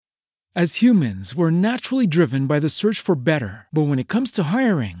As humans, we're naturally driven by the search for better. But when it comes to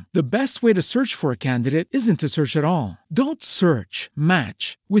hiring, the best way to search for a candidate isn't to search at all. Don't search,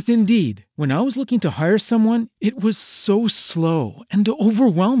 match with Indeed. When I was looking to hire someone, it was so slow and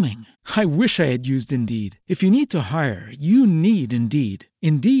overwhelming. I wish I had used Indeed. If you need to hire, you need Indeed.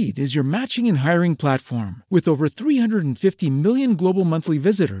 Indeed is your matching and hiring platform with over 350 million global monthly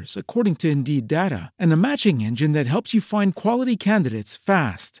visitors, according to Indeed data, and a matching engine that helps you find quality candidates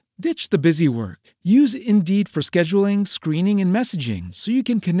fast. Ditch the busy work. Use Indeed for scheduling, screening, and messaging so you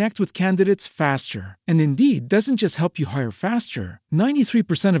can connect with candidates faster. And Indeed doesn't just help you hire faster.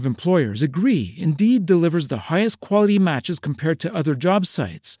 93% of employers agree Indeed delivers the highest quality matches compared to other job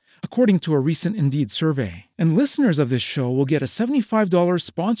sites, according to a recent Indeed survey. And listeners of this show will get a $75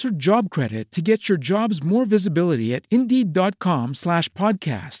 sponsored job credit to get your jobs more visibility at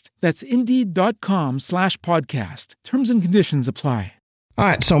Indeed.com/podcast. That's Indeed.com/podcast. Terms and conditions apply. All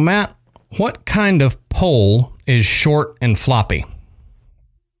right, so Matt, what kind of pole is short and floppy?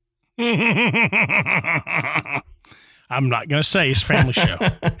 I'm not going to say. It's a family show.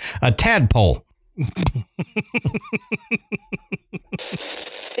 A tadpole.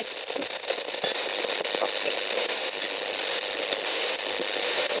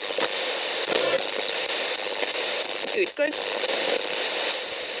 Good.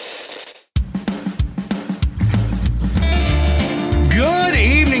 Good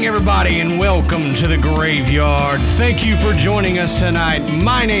evening, everybody, and welcome to the Graveyard. Thank you for joining us tonight.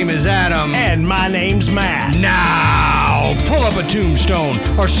 My name is Adam. And my name's Matt. Now, pull up a tombstone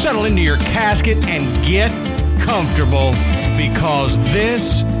or settle into your casket and get comfortable because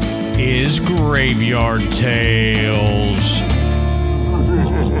this is Graveyard Tales.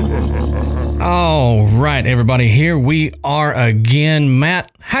 All right, everybody, here we are again.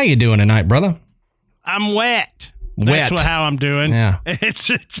 Matt, how you doing tonight, brother? I'm wet. Wet. That's how I'm doing. Yeah.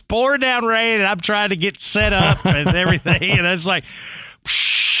 It's pouring down rain, and I'm trying to get set up and everything. And it's like,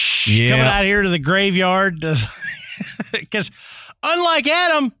 coming out here to the graveyard. Because unlike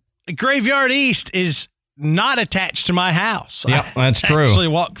Adam, the Graveyard East is not attached to my house. Yep, that's true. I actually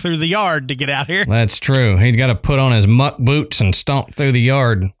walk through the yard to get out here. That's true. He's got to put on his muck boots and stomp through the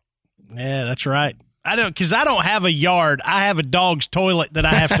yard. Yeah, that's right. I don't have a yard. I have a dog's toilet that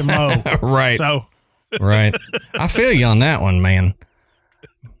I have to mow. Right. So. Right. I feel you on that one, man.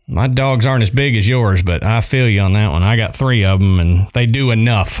 My dogs aren't as big as yours, but I feel you on that one. I got 3 of them, and they do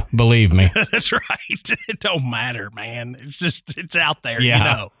enough, believe me. That's right. It don't matter, man. It's out there, yeah. You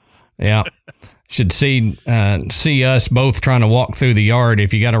know. Yeah. Should see us both trying to walk through the yard.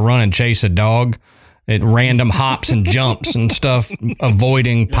 If you got to run and chase a dog at random hops and jumps and stuff,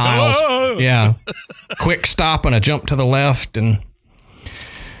 avoiding piles. Yeah. Quick stop and a jump to the left and...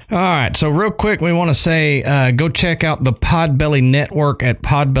 All right, so real quick, we want to say go check out the Podbelly Network at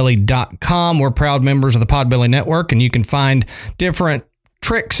podbelly.com. We're proud members of the Podbelly Network, and you can find different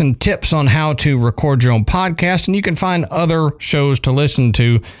tricks and tips on how to record your own podcast, and you can find other shows to listen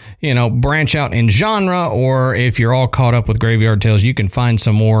to, branch out in genre, or if you're all caught up with Graveyard Tales, you can find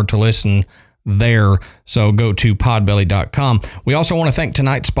some more to listen there. So go to podbelly.com. We also want to thank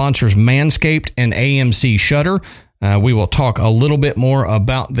tonight's sponsors, Manscaped and AMC Shutter. We will talk a little bit more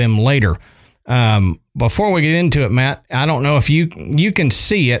about them later. Before we get into it, Matt, I don't know if you can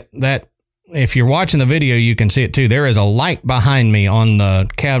see it, that if you're watching the video, you can see it too. There is a light behind me on the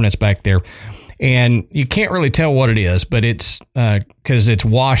cabinets back there, and you can't really tell what it is, but it's because it's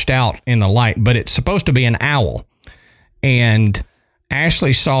washed out in the light, but it's supposed to be an owl. And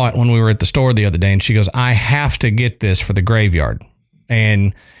Ashley saw it when we were at the store the other day, and she goes, I have to get this for the graveyard.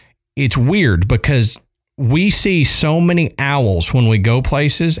 And it's weird because we see so many owls when we go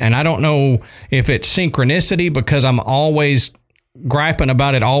places, and I don't know if it's synchronicity because I'm always griping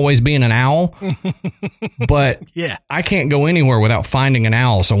about it always being an owl, but yeah, I can't go anywhere without finding an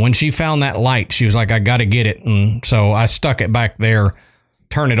owl. So when she found that light, she was like, I got to get it. And so I stuck it back there,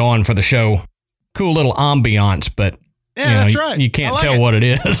 turn it on for the show. Cool little ambiance, but yeah, that's right. You can't tell what it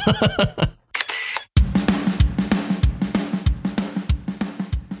is.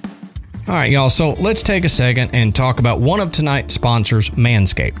 All right, y'all, so let's take a second and talk about one of tonight's sponsors,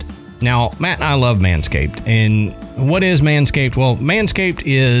 Manscaped. Now, Matt and I love Manscaped, and what is Manscaped? Well, Manscaped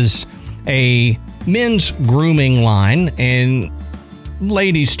is a men's grooming line, and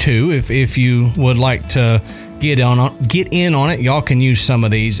ladies too, if you would like to get in on it, y'all can use some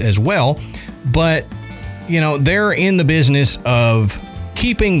of these as well. But, they're in the business of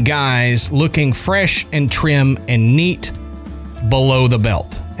keeping guys looking fresh and trim and neat below the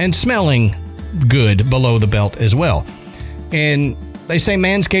belt, and smelling good below the belt as well. And they say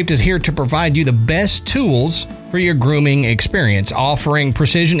Manscaped is here to provide you the best tools for your grooming experience, offering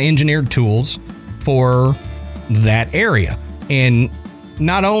precision engineered tools for that area. And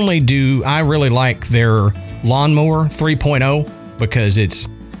not only do I really like their Lawnmower 3.0 because it's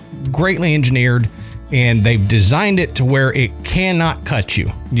greatly engineered and they've designed it to where it cannot cut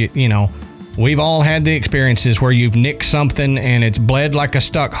you. You know, we've all had the experiences where you've nicked something and it's bled like a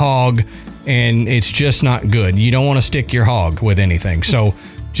stuck hog and it's just not good. You don't want to stick your hog with anything. So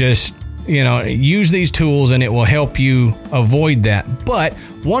just, you know, use these tools and it will help you avoid that. But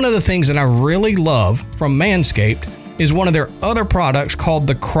one of the things that I really love from Manscaped is one of their other products called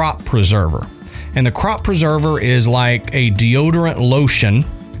the Crop Preserver. And the Crop Preserver is like a deodorant lotion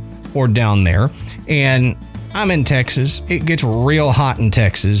or down there. And I'm in Texas. It gets real hot in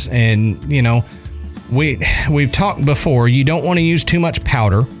Texas. And, you know, we've talked before, you don't want to use too much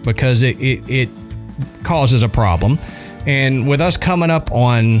powder because it causes a problem. And with us coming up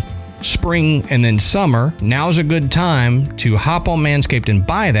on spring and then summer, now's a good time to hop on Manscaped and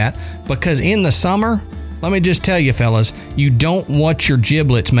buy that, because in the summer, let me just tell you, fellas, you don't want your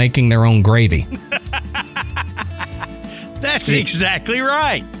giblets making their own gravy. That's exactly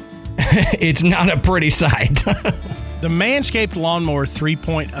right. It's not a pretty sight. The Manscaped Lawnmower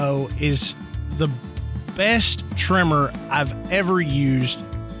 3.0 is the best trimmer I've ever used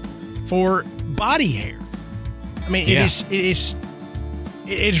for body hair. I mean, it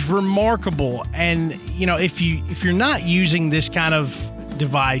is remarkable. And, you know, if you're not using this kind of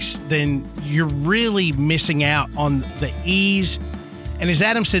device, then you're really missing out on the ease. And as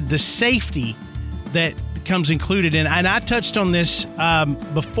Adam said, the safety that comes included in, and I touched on this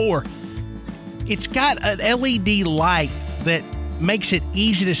before, it's got an LED light that makes it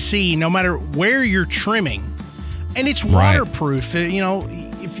easy to see no matter where you're trimming. And it's waterproof. Right. You know,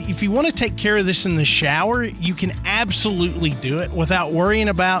 if you want to take care of this in the shower, you can absolutely do it without worrying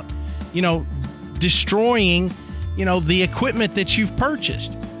about, you know, destroying, you know, the equipment that you've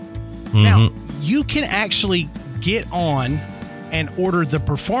purchased. Mm-hmm. Now, you can actually get on and order the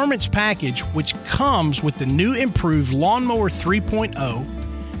Performance Package, which comes with the new improved Lawnmower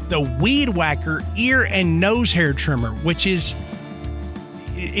 3.0, the Weed Whacker ear and nose hair trimmer, which is,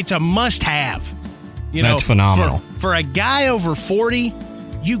 it's a must-have. You know, that's phenomenal. For a guy over 40,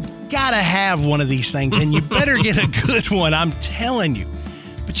 you gotta have one of these things, and you better get a good one. I'm telling you.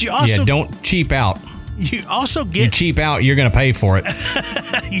 But you also don't cheap out. You also get, you cheap out, you're going to pay for it.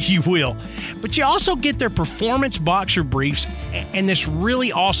 You will. But you also get their performance boxer briefs and this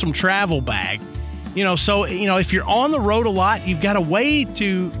really awesome travel bag. You know, so, you know, if you're on the road a lot, you've got a way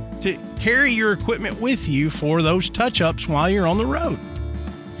to carry your equipment with you for those touch-ups while you're on the road.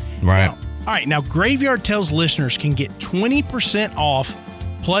 Right. Now, all right. Now, Graveyard Tales listeners can get 20% off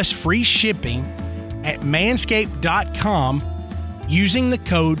plus free shipping at manscaped.com using the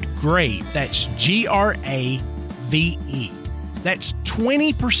code GRAVE. That's GRAVE. That's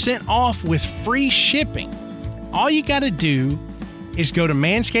 20% off with free shipping. All you got to do is go to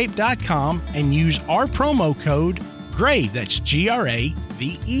manscaped.com and use our promo code GRAVE. That's GRAVE.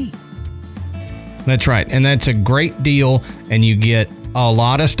 That's right. And that's a great deal. And you get a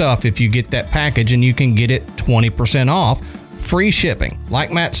lot of stuff if you get that package, and you can get it 20% off. Free shipping.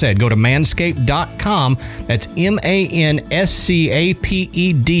 Like Matt said, go to manscaped.com. That's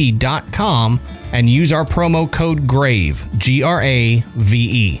manscaped.com and use our promo code GRAVE.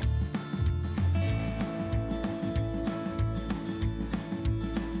 GRAVE.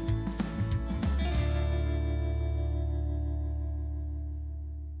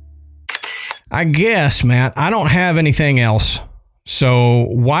 I guess, Matt, I don't have anything else. So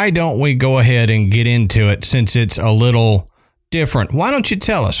why don't we go ahead and get into it, since it's a little different? Why don't you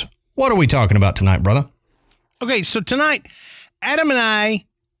tell us, what are we talking about tonight, brother? Okay, so tonight, Adam and I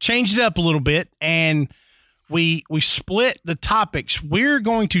changed it up a little bit, and we split the topics. We're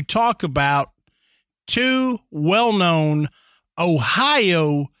going to talk about two well-known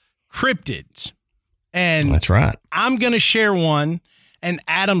Ohio cryptids. And that's right. I'm going to share one, and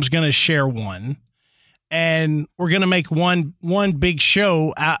Adam's going to share one. And we're going to make one big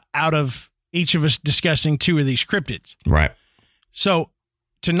show out of each of us discussing two of these cryptids. Right. So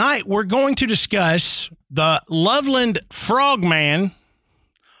tonight we're going to discuss the Loveland Frogman,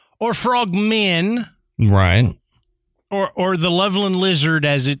 or Frogmen. Right. Or the Loveland Lizard,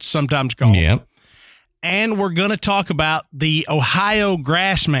 as it's sometimes called. Yep. And we're going to talk about the Ohio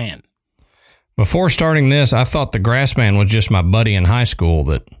Grassman. Before starting this, I thought the Grassman was just my buddy in high school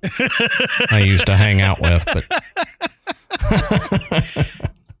that I used to hang out with. But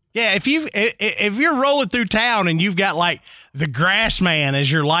yeah, if you're rolling through town and you've got like the Grassman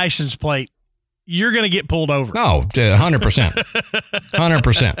as your license plate, you're going to get pulled over. Oh, 100%.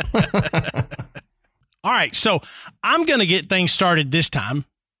 100%. All right, so I'm going to get things started this time.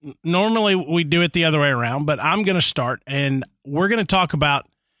 Normally we do it the other way around, but I'm going to start, and we're going to talk about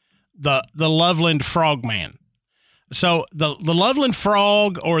the Loveland Frogman. So the Loveland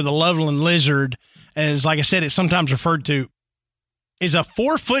Frog, or the Loveland Lizard, as like I said, it's sometimes referred to, is a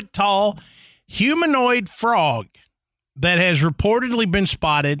 4-foot-tall humanoid frog that has reportedly been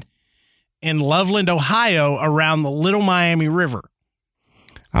spotted in Loveland, Ohio, around the Little Miami River.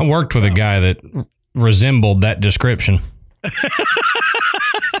 I worked with a guy that resembled that description.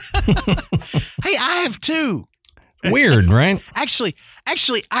 Hey, I have too. Weird, right? Actually,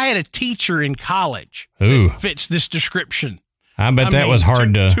 I had a teacher in college Ooh. that fits this description. I bet that was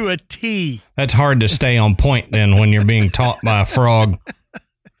hard to a T. That's hard to stay on point then when you're being taught by a frog.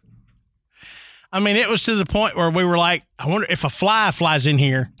 I mean, it was to the point where we were like, I wonder if a fly flies in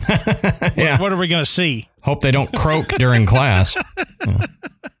here. Yeah. What are we going to see? Hope they don't croak during class. Yeah.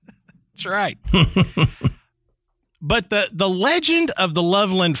 That's right. But the legend of the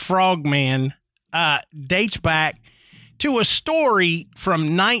Loveland Frogman dates back to a story from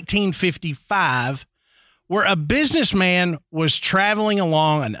 1955 where a businessman was traveling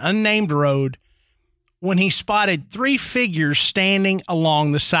along an unnamed road when he spotted 3 figures standing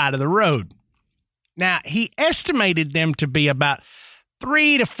along the side of the road. Now, he estimated them to be about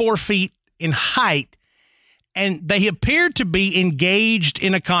 3 to 4 feet in height, and they appeared to be engaged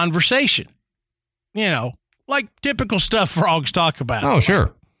in a conversation. You know, like typical stuff frogs talk about. Oh,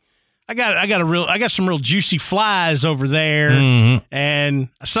 sure. I got some real juicy flies over there, and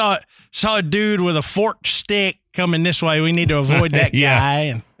I saw a dude with a forked stick coming this way. We need to avoid that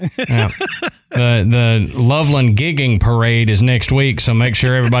guy. Yeah. The Loveland gigging parade is next week, so make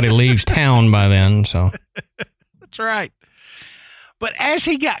sure everybody leaves town by then. So that's right. But as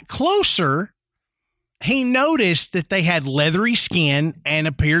he got closer, he noticed that they had leathery skin and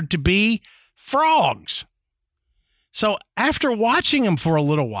appeared to be frogs. So after watching them for a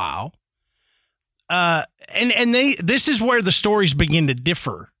little while, this is where the stories begin to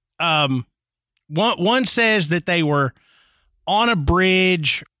differ. One says that they were on a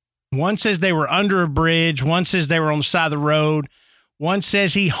bridge. One says they were under a bridge. One says they were on the side of the road. One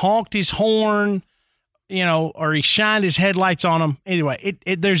says he honked his horn, or he shined his headlights on them. Anyway,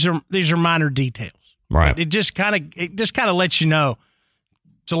 these are minor details. Right. It just kind of lets you know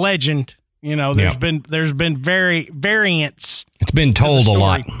it's a legend. There's been variants. It's been told a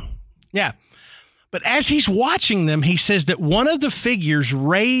lot. Yeah. But as he's watching them, he says that one of the figures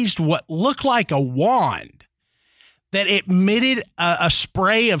raised what looked like a wand that emitted a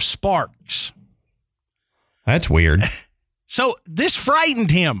spray of sparks. That's weird. So this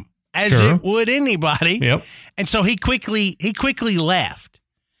frightened him, as it would anybody. Yep. And so he quickly left.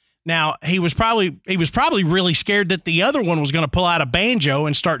 Now, he was probably really scared that the other one was going to pull out a banjo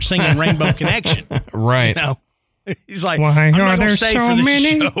and start singing Rainbow Connection. Right. He's like, why I'm are not there stay so for this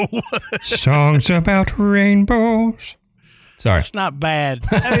many show. songs about rainbows? Sorry. It's not bad.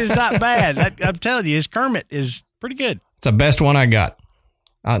 That is not bad. I'm telling you, his Kermit is pretty good. It's the best one I got.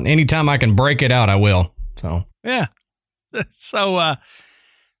 Anytime I can break it out, I will. So yeah. So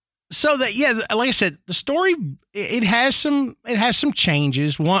that, like I said, the story, it has some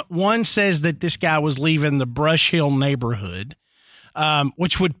changes. One says that this guy was leaving the Brush Hill neighborhood,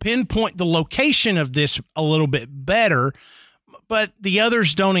 which would pinpoint the location of this a little bit better, but the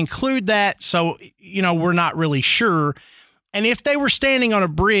others don't include that. So, we're not really sure. And if they were standing on a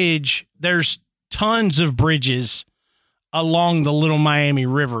bridge, there's tons of bridges along the Little Miami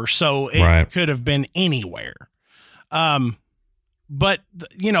River. So it could have been anywhere. But,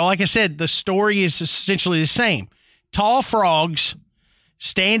 like I said, the story is essentially the same. Tall frogs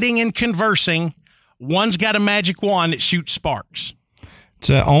standing and conversing. One's got a magic wand that shoots sparks. It's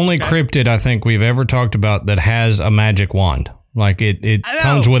the only cryptid I think we've ever talked about that has a magic wand. Like it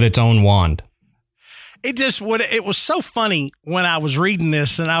comes with its own wand. It was so funny when I was reading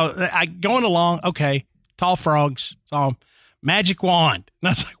this and I going along. Okay, tall frogs, saw him. Magic wand. And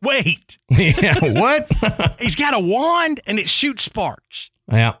I was like, wait. Yeah, what? He's got a wand and it shoots sparks.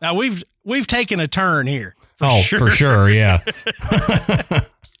 Yeah. Now we've taken a turn here. For sure, yeah.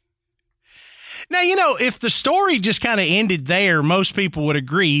 Now, if the story just kind of ended there, most people would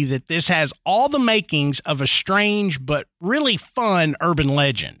agree that this has all the makings of a strange but really fun urban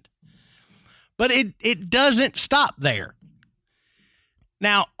legend. But it doesn't stop there.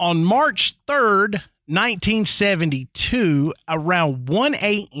 Now, on March 3rd, 1972, around 1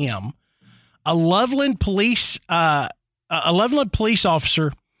 a.m., a Loveland police officer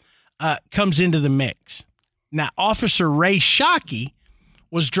comes into the mix. Now, Officer Ray Shockey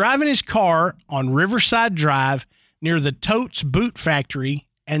was driving his car on Riverside Drive near the Totes Boot Factory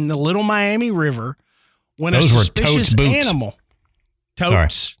and the Little Miami River when those a were suspicious Totes boots. animal. Sorry.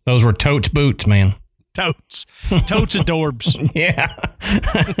 Totes. Those were Totes boots, man. Totes. Totes adorbs. Yeah.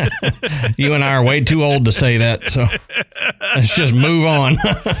 You and I are way too old to say that, so let's just move on.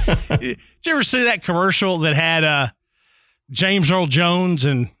 Did you ever see that commercial that had James Earl Jones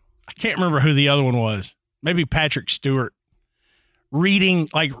and I can't remember who the other one was. Maybe Patrick Stewart reading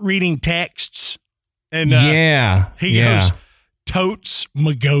texts. And he goes, Totes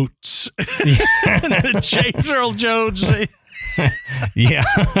my goats. James Earl Jones. Yeah.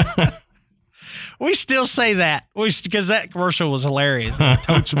 We still say that because that commercial was hilarious.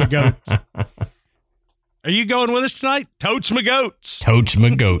 Totes my goats. Are you going with us tonight? Totes my goats. Totes my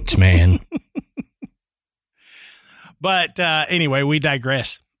goats, man. But anyway, we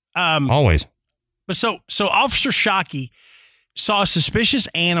digress. Always. But so Officer Shockey saw a suspicious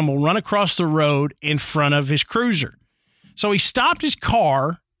animal run across the road in front of his cruiser. So he stopped his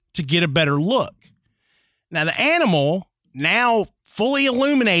car to get a better look. Now the animal, now fully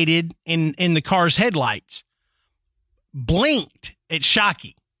illuminated in the car's headlights, blinked at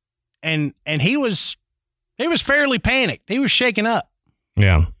Shockey. And he was fairly panicked. He was shaken up.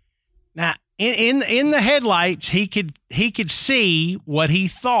 Yeah. Now in the headlights, he could see what he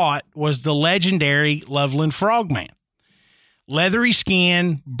thought was the legendary Loveland Frogman. Leathery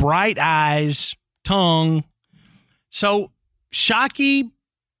skin, bright eyes, tongue. So Shockey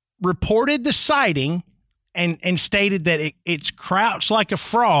reported the sighting and stated that it's crouched like a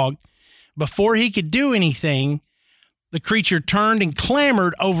frog. Before he could do anything, the creature turned and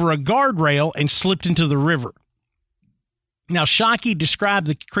clambered over a guardrail and slipped into the river. Now, Shockey described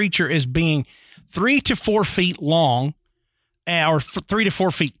the creature as being 3 to 4 feet long, or 3 to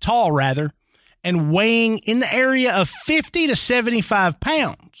 4 feet tall, rather, and weighing in the area of 50 to 75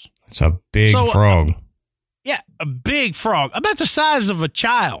 pounds. It's a big frog. Yeah, a big frog, about the size of a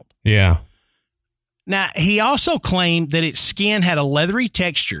child. Yeah. Now, he also claimed that its skin had a leathery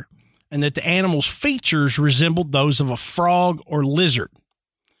texture and that the animal's features resembled those of a frog or lizard.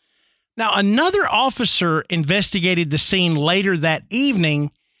 Now, another officer investigated the scene later that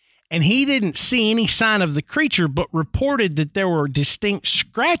evening, and he didn't see any sign of the creature, but reported that there were distinct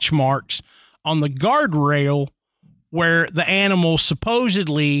scratch marks on the guardrail where the animal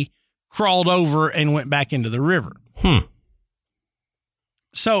supposedly crawled over and went back into the river.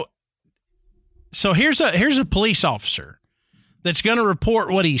 So here's a police officer that's going to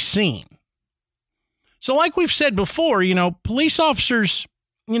report what he's seen. So like we've said before, police officers,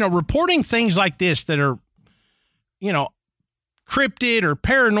 reporting things like this that are, cryptid or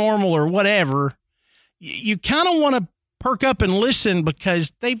paranormal or whatever, you kind of want to perk up and listen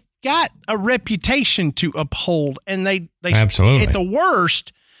because they've got a reputation to uphold, and they Absolutely. At the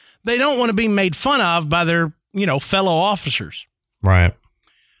worst, they don't want to be made fun of by their, fellow officers. Right.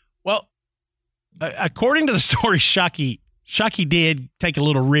 Well, according to the story, Shockey did take a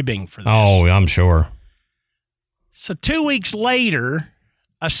little ribbing for this. Oh, I'm sure. So 2 weeks later,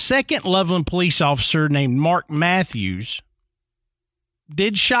 a second Loveland police officer named Mark Matthews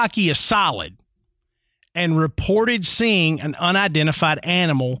did Shockey a solid and reported seeing an unidentified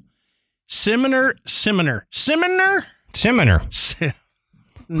animal similar.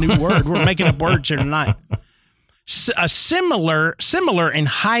 New word. We're making up words here tonight. Similar in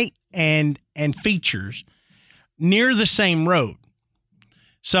height and features near the same road.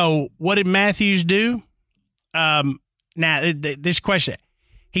 So what did Matthews do? Now this question,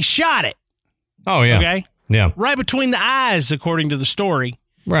 he shot it. Oh yeah. Okay. Yeah. Right between the eyes, according to the story.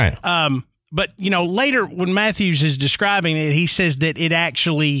 Right. But later when Matthews is describing it, he says that it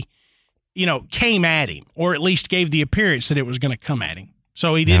actually, came at him, or at least gave the appearance that it was going to come at him.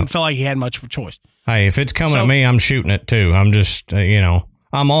 So he didn't feel like he had much of a choice. Hey, if it's coming at me, I'm shooting it too. I'm just,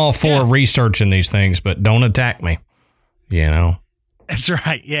 I'm all for researching these things, but don't attack me. That's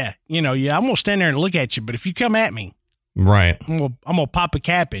right. Yeah. I'm going to stand there and look at you, but if you come at me, right, I'm going to pop a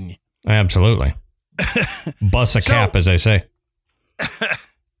cap in you. Absolutely. Bust a cap, as they say.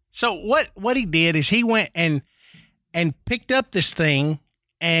 So what he did is he went and picked up this thing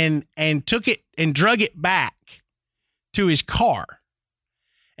and took it and drug it back to his car.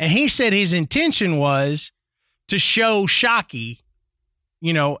 And he said his intention was to show Shockey,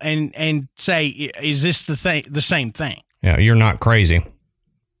 and say, is this the same thing? Yeah, you're not crazy.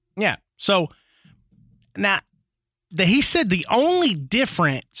 Yeah. So now he said the only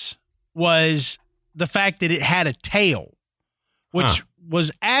difference was the fact that it had a tail, which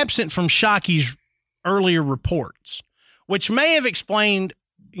was absent from Shockey's earlier reports, which may have explained,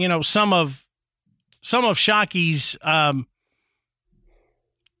 some of Shockey's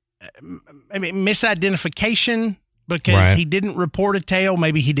misidentification because he didn't report a tail.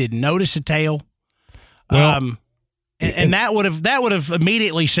 Maybe he didn't notice a tail. Well, and that would have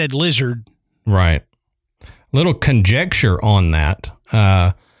immediately said lizard. Right. Little conjecture on that.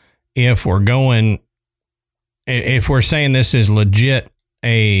 If we're saying this is legit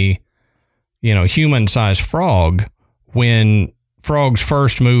a, human-sized frog, when frogs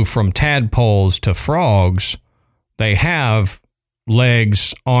first move from tadpoles to frogs, they have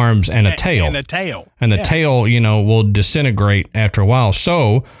legs, arms, and a tail. And a tail. And the tail, will disintegrate after a while.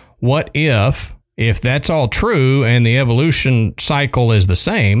 So what if that's all true and the evolution cycle is the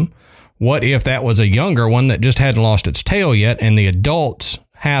same, what if that was a younger one that just hadn't lost its tail yet and the adults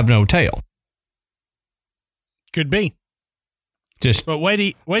have no tail? Could be. But wait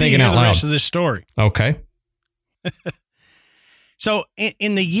till you hear the rest of this story. Okay. So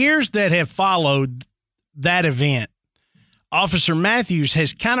in the years that have followed that event, Officer Matthews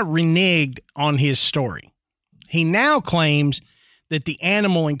has kind of reneged on his story. He now claims that the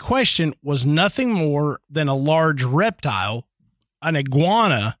animal in question was nothing more than a large reptile, an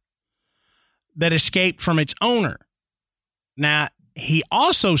iguana, that escaped from its owner. Now, he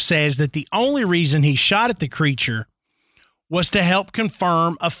also says that the only reason he shot at the creature was to help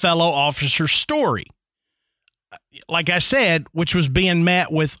confirm a fellow officer's story. Like I said, which was being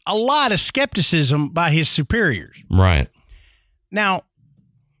met with a lot of skepticism by his superiors. Right. Now,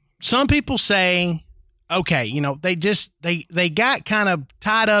 some people say, okay, they got kind of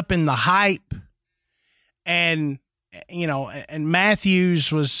tied up in the hype, and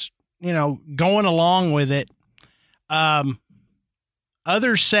Matthews was, going along with it. Others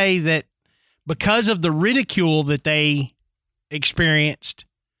say that because of the ridicule that they experienced,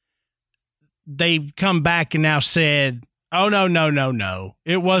 they've come back and now said, oh, no.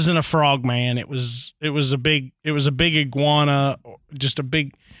 It wasn't a frog, man. It was a big iguana, just a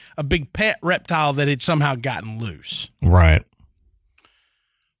big pet reptile that had somehow gotten loose. Right.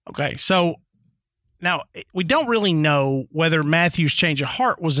 Okay. So now we don't really know whether Matthew's change of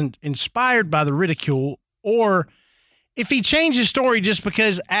heart was inspired by the ridicule, or if he changed his story just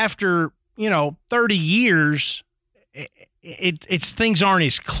because after, 30 years, it's things aren't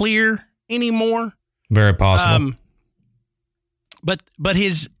as clear anymore. Very possible. But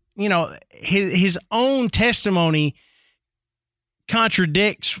his own testimony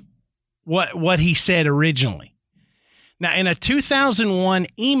contradicts what he said originally. Now, in a 2001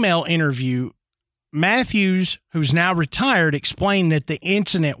 email interview, Matthews, who's now retired, explained that the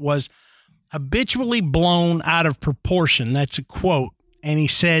incident was habitually blown out of proportion. That's a quote. And he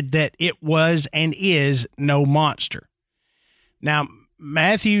said that it was and is no monster. Now,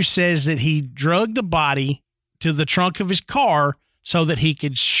 Matthews says that he drugged the body to the trunk of his car so that he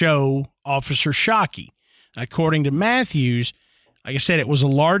could show Officer Shockey. According to Matthews, like I said, it was a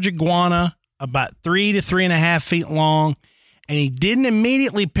large iguana, about 3 to 3.5 feet long, and he didn't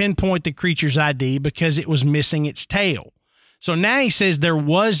immediately pinpoint the creature's ID because it was missing its tail. So now he says there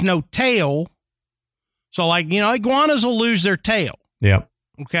was no tail. So iguanas will lose their tail. Yeah.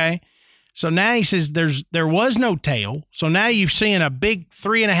 Okay. So now he says there was no tail. So now you've seen a big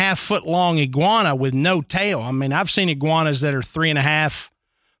 3.5 foot long iguana with no tail. I mean, I've seen iguanas that are 3.5,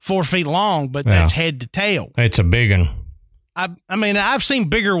 4 feet long, but that's head to tail. It's a big one. I mean, I've seen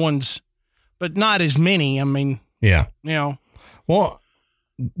bigger ones, but not as many. I mean, yeah. Well,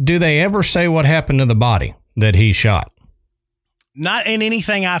 do they ever say what happened to the body that he shot? Not in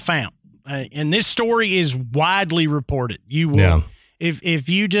anything I found. And this story is widely reported. You will. Yeah. If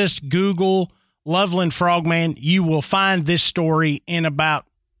you just Google Loveland Frogman, you will find this story in about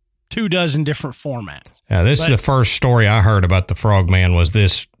 24 different formats. Yeah, this is the first story I heard about the Frogman was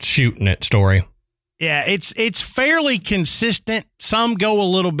this shooting it story. Yeah, it's fairly consistent. Some go a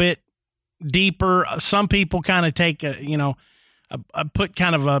little bit deeper. Some people kind of take put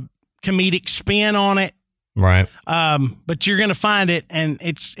kind of a comedic spin on it. Right. But you're going to find it, and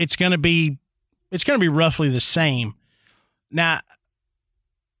it's going to be roughly the same. Now,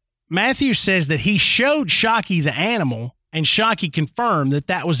 Matthew says that he showed Shockey the animal, and Shockey confirmed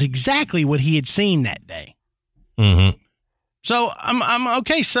that was exactly what he had seen that day. Mm-hmm. So I'm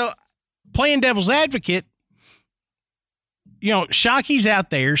okay. So playing devil's advocate, Shockey's out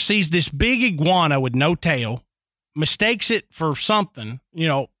there, sees this big iguana with no tail, mistakes it for something,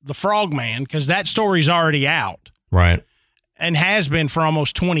 the Frogman, because that story's already out. Right. And has been for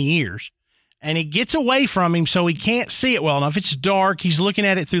almost 20 years. And he gets away from him so he can't see it well enough. It's dark. He's looking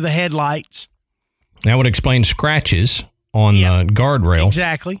at it through the headlights. That would explain scratches on the guardrail.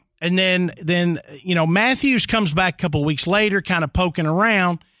 Exactly. And then Matthews comes back a couple of weeks later, kind of poking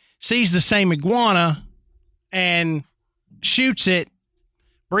around, sees the same iguana and shoots it,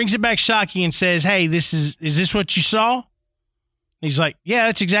 brings it back Shockey and says, hey, is this what you saw? He's like, yeah,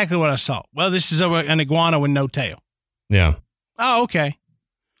 that's exactly what I saw. Well, this is an iguana with no tail. Yeah. Oh, okay.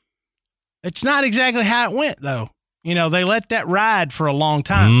 It's not exactly how it went, though. You know, they let that ride for a long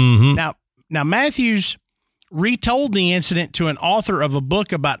time. Mm-hmm. Now Matthews retold the incident to an author of a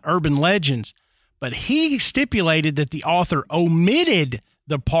book about urban legends, but he stipulated that the author omitted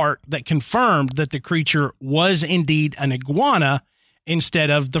the part that confirmed that the creature was indeed an iguana instead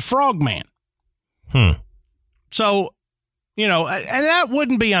of the frogman. So, you know, and that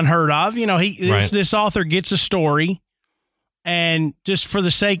wouldn't be unheard of. You know, this author gets a story, and just for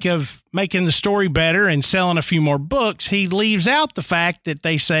the sake of making the story better and selling a few more books, he leaves out the fact that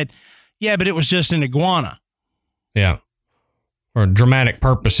they said, yeah, but it was just an iguana. Yeah. For dramatic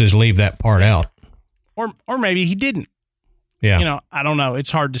purposes, leave that part out. Or maybe he didn't. Yeah. You know, I don't know.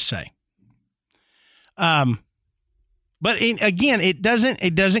 It's hard to say. But again, it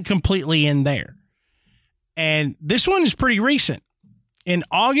doesn't completely end there. And this one is pretty recent. In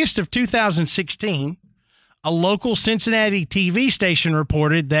August of 2016, a local Cincinnati TV station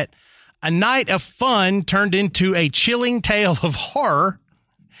reported that a night of fun turned into a chilling tale of horror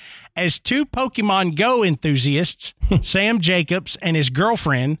as two Pokemon Go enthusiasts, Sam Jacobs and his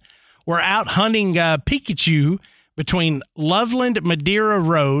girlfriend, were out hunting Pikachu between Loveland Madeira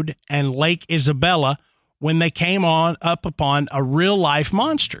Road and Lake Isabella when they came up upon a real-life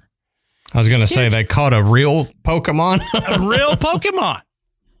monster. I was going to say they caught a real Pokemon. A real Pokemon.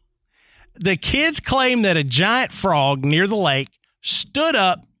 The kids claim that a giant frog near the lake stood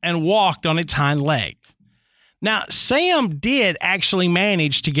up and walked on its hind legs. Now, Sam did actually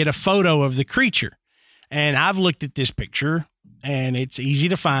manage to get a photo of the creature, and I've looked at this picture, and it's easy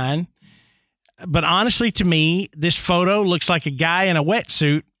to find. But honestly, to me, this photo looks like a guy in a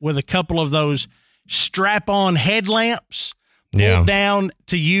wetsuit with a couple of those strap-on headlamps pulled down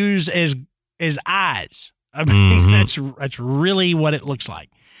to use as eyes. I mean, that's really what it looks like.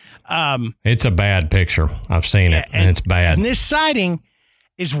 It's a bad picture. I've seen it, and it's bad. And this sighting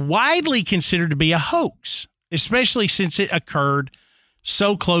is widely considered to be a hoax, especially since it occurred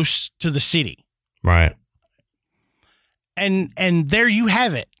so close to the city. Right. And there you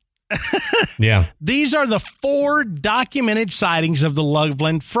have it. Yeah. These are the 4 documented sightings of the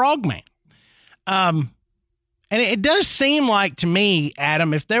Loveland Frogman. And it does seem like to me,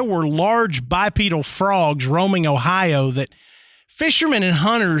 Adam, if there were large bipedal frogs roaming Ohio, that fishermen and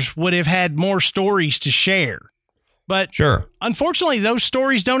hunters would have had more stories to share. But sure, unfortunately, those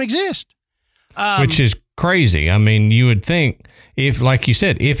stories don't exist. Which is crazy. I mean, you would think if, like you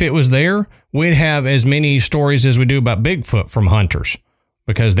said, if it was there, we'd have as many stories as we do about Bigfoot from hunters,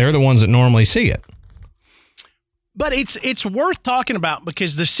 because they're the ones that normally see it. But it's worth talking about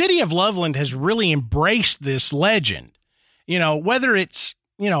because the city of Loveland has really embraced this legend. You know, whether it's,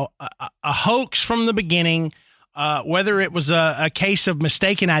 you know, a hoax from the beginning, whether it was a case of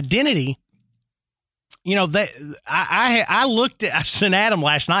mistaken identity. You know, I looked at, I sent Adam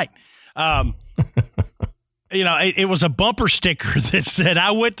last night. You know, it was a bumper sticker that said,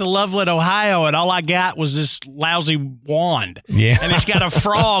 I went to Loveland, Ohio, and all I got was this lousy wand. Yeah. And it's got a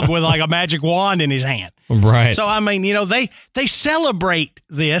frog with like a magic wand in his hand. Right. So, I mean, you know, they celebrate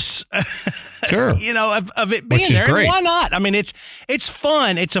this, sure, you know, of it being there. And why not? I mean, it's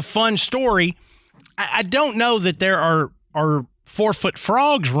fun. It's a fun story. I don't know that there are 4-foot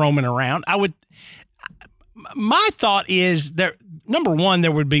frogs roaming around. My thought is there, number one,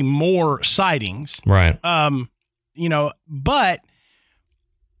 there would be more sightings. Right. You know, but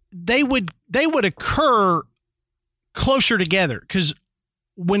they would occur closer together, because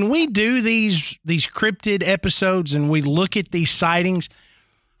when we do these cryptid episodes and we look at these sightings,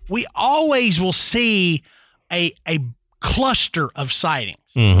 we always will see a cluster of sightings.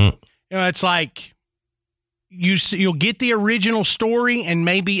 Mm-hmm. You know, it's like you'll get the original story and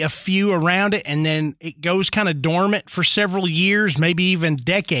maybe a few around it, and then it goes kind of dormant for several years, maybe even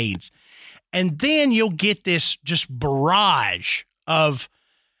decades. And then you'll get this just barrage of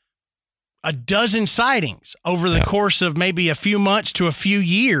a dozen sightings over the course of maybe a few months to a few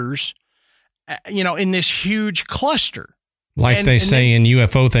years, you know, in this huge cluster. Like they say in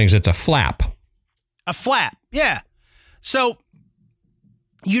UFO things, it's a flap. A flap, yeah. So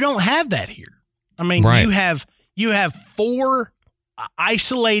you don't have that here. I mean, right. you have 4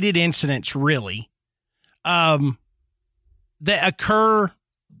 isolated incidents, really, that occur,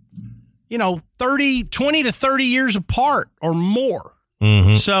 you know, 20 to 30 years apart or more.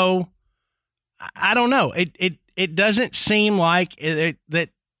 Mm-hmm. So I don't know. It doesn't seem like that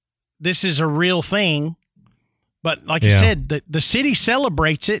this is a real thing, but like you said, the city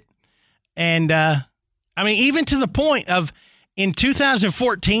celebrates it. And, I mean, even to the point of in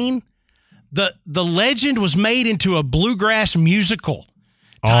 2014, The legend was made into a bluegrass musical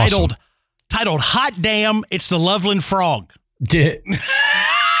Awesome. titled Hot Damn, It's the Loveland Frog.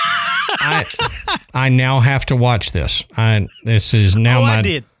 I now have to watch this. This is now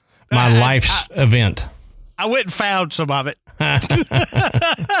my life's event. I went and found some of it. And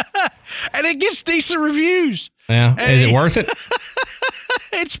it gets decent reviews. Yeah. And Is it worth it?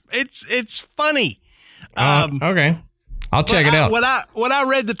 It's funny. Okay. I'll check it out. When I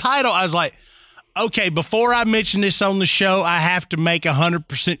read the title, I was like, okay, before I mention this on the show, I have to make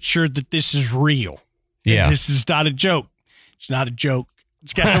 100% sure that this is real. Yeah. This is not a joke. It's not a joke.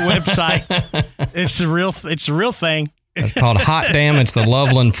 It's got a website. It's a real thing. It's called Hot Damn, It's the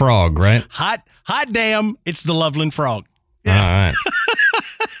Loveland Frog, right? Hot damn, it's the Loveland Frog. Yeah.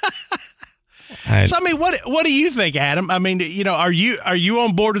 All right. So I mean, what do you think, Adam? I mean, are you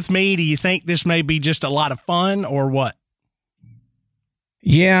on board with me? Do you think this may be just a lot of fun or what?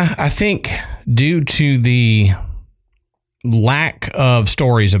 Yeah, I think due to the lack of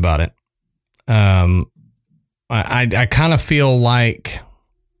stories about it, I kind of feel like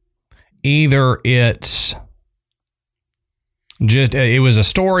either it's just it was a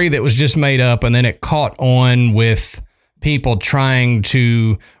story that was just made up, and then it caught on with people trying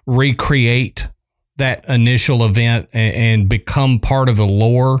to recreate that initial event and become part of the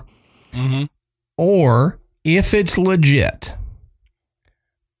lore, or if it's legit.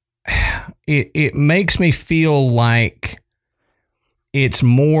 It makes me feel like it's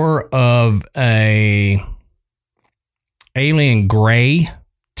more of a alien gray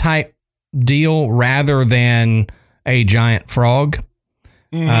type deal rather than a giant frog.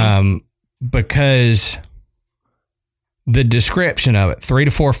 Because the description of it, 3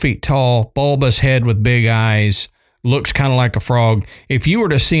 to 4 feet tall, bulbous head with big eyes, looks kind of like a frog. If you were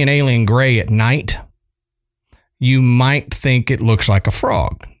to see an alien gray at night, you might think it looks like a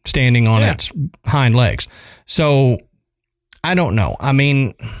frog standing on its hind legs. So I don't know. I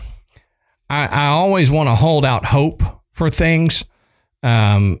mean, I always want to hold out hope for things,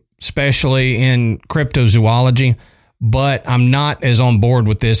 especially in cryptozoology, but I'm not as on board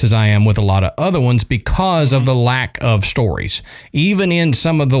with this as I am with a lot of other ones because of the lack of stories. Even in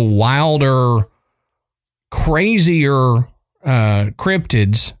some of the wilder, crazier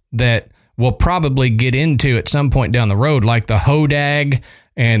cryptids that we'll probably get into at some point down the road, like the hodag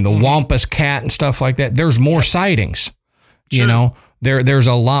and the wampus cat and stuff like that. There's more sightings, you know, there's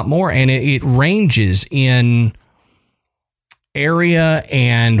a lot more, and it ranges in area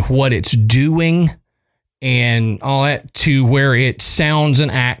and what it's doing and all that to where it sounds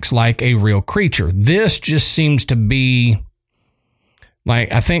and acts like a real creature. This just seems to be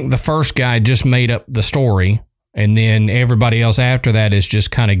like, I think the first guy just made up the story, and then everybody else after that is just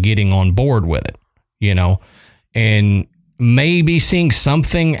kind of getting on board with it, you know, and maybe seeing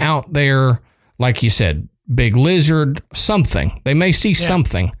something out there, like you said, big lizard, something. They may see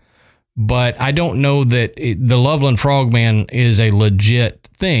something, but I don't know that the Loveland Frogman is a legit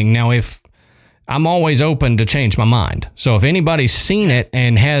thing. Now, if I'm always open to change my mind. So if anybody's seen it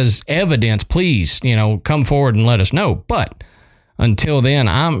and has evidence, please, come forward and let us know. But until then,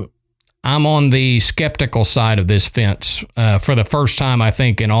 I'm on the skeptical side of this fence for the first time, I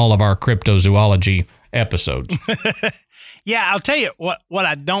think, in all of our cryptozoology episodes. Yeah, I'll tell you what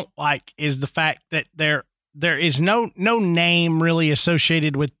I don't like is the fact that there is no name really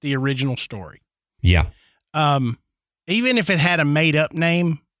associated with the original story. Yeah. Even if it had a made up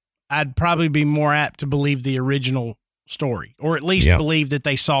name, I'd probably be more apt to believe the original story, or at least believe that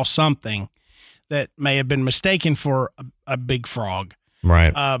they saw something that may have been mistaken for a big frog.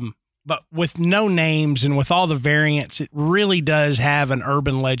 Right. But with no names and with all the variants, it really does have an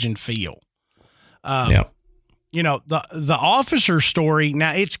urban legend feel. The officer story,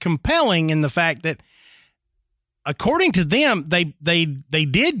 now it's compelling in the fact that according to them, they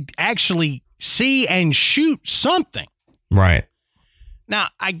did actually see and shoot something. Right. Now,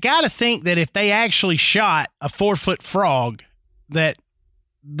 I got to think that if they actually shot a 4-foot frog, that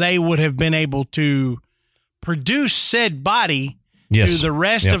they would have been able to produce said body to the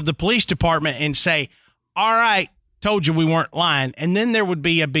rest of the police department and say, all right, told you we weren't lying. And then there would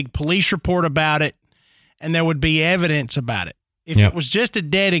be a big police report about it, and there would be evidence about it. If it was just a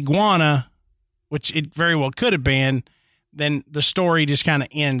dead iguana, which it very well could have been, then the story just kind of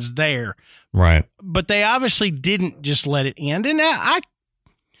ends there. Right. But they obviously didn't just let it end. And I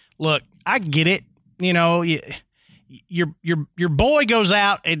get it. Your boy goes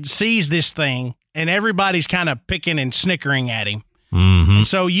out and sees this thing, and everybody's kind of picking and snickering at him. Mm-hmm. And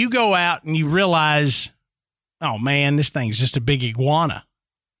so you go out and you realize, oh man, this thing's just a big iguana.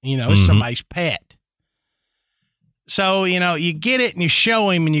 It's somebody's pet. So, you get it and you show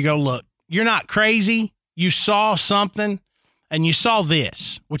him and you go, look, you're not crazy, you saw something, and you saw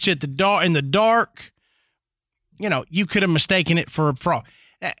this, which in the dark, you could have mistaken it for a frog,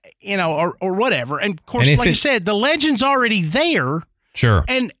 or whatever. And of course, like I said, the legend's already there. Sure.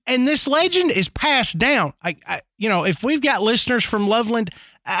 And this legend is passed down. If we've got listeners from Loveland,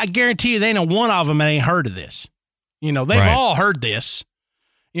 I guarantee you they know one of them that ain't heard of this. They've all heard this.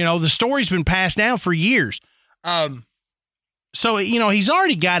 The story's been passed down for years. So, he's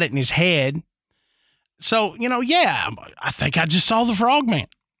already got it in his head. So, I think I just saw the Frogman.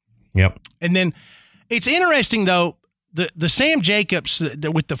 Yep. And then it's interesting, though, the Sam Jacobs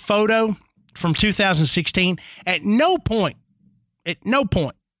with the photo from 2016, at no point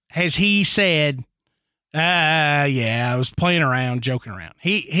has he said, I was playing around, joking around.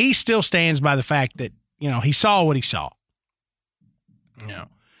 He still stands by the fact that, he saw what he saw.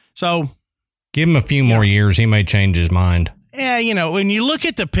 So give him a few more years. He may change his mind. Yeah. When you look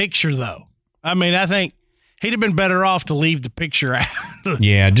at the picture, though, I think he'd have been better off to leave the picture out.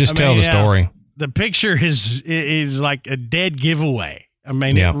 Yeah. Just tell the story. The picture is like a dead giveaway.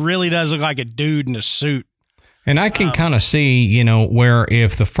 It really does look like a dude in a suit. And I can kind of see, where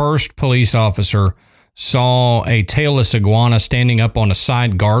if the first police officer saw a tailless iguana standing up on a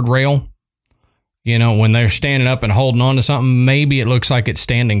side guardrail, when they're standing up and holding on to something, maybe it looks like it's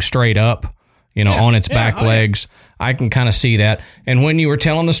standing straight up, on its back legs. I can kind of see that. And when you were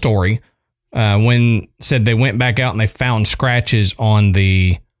telling the story, when said they went back out and they found scratches on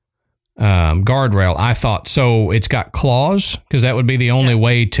the guardrail, I thought, so it's got claws, because that would be the only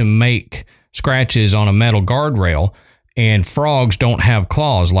way to make scratches on a metal guardrail, and frogs don't have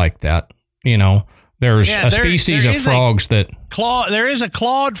claws like that. There's a species of frogs that claw. There is a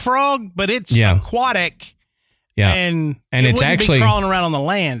clawed frog, but it's aquatic. Yeah, and it's actually be crawling around on the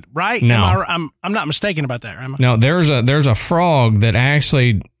land, right? No, I'm not mistaken about that, right? No, there's a frog that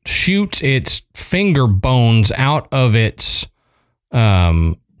actually shoots its finger bones out of its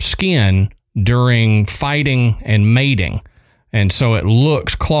skin during fighting and mating, and so it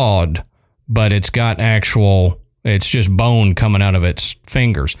looks clawed, but it's got it's just bone coming out of its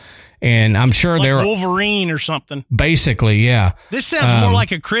fingers. And I'm sure like they're Wolverine or something. Basically, yeah. This sounds more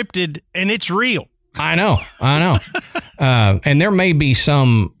like a cryptid, and it's real. I know. And there may be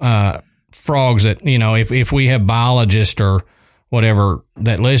some frogs that, if we have biologists or whatever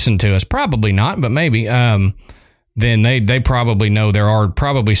that listen to us, probably not, but maybe, then they probably know there are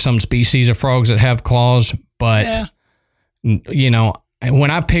probably some species of frogs that have claws. But,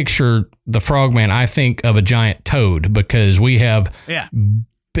 when I picture the Frogman, I think of a giant toad, because we have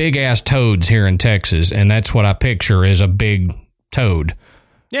big ass toads here in Texas, and that's what I picture is a big toad.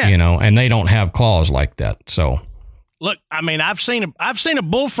 Yeah. And they don't have claws like that. So look, I've seen a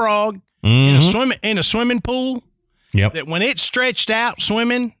bullfrog in a swimming pool. Yep. That when it stretched out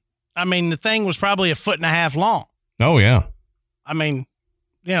swimming, the thing was probably 1.5 feet long. Oh yeah.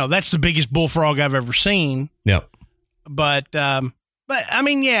 That's the biggest bullfrog I've ever seen. Yep. But at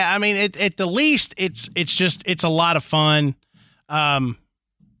the least it's a lot of fun. Then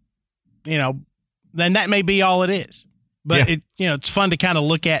that may be all it is. But it's fun to kind of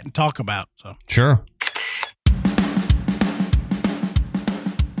look at and talk about. So sure.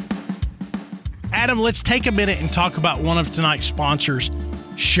 Adam, let's take a minute and talk about one of tonight's sponsors,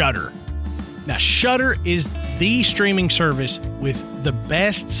 Shudder. Now, Shudder is the streaming service with the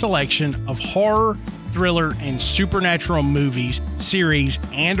best selection of horror, thriller, and supernatural movies, series,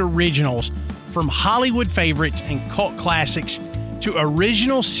 and originals, from Hollywood favorites and cult classics to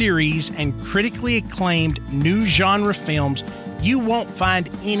original series and critically acclaimed new genre films you won't find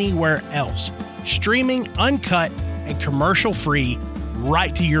anywhere else. Streaming uncut and commercial-free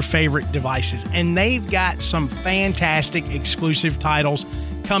right to your favorite devices. And they've got some fantastic exclusive titles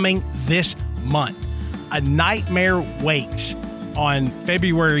coming this month. A Nightmare Wakes on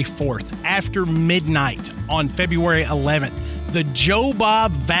February 4th, After Midnight on February 11th. The Joe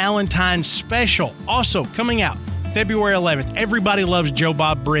Bob Valentine Special also coming out February 11th. Everybody loves Joe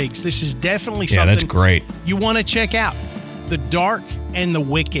Bob Briggs. This is definitely something that's great. You want to check out. The Dark and the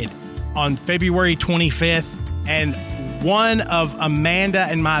Wicked on February 25th. And one of Amanda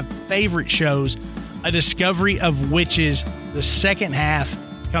and my favorite shows, A Discovery of Witches, the second half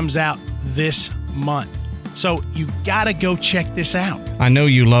comes out this month. So you got to go check this out. I know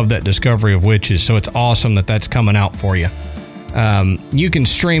you love that Discovery of Witches, so it's awesome that that's coming out for you. You can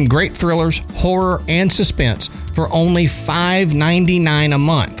stream great thrillers, horror, and suspense for only $5.99 a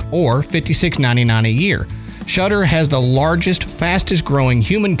month or $56.99 a year. Shudder has the largest, fastest-growing,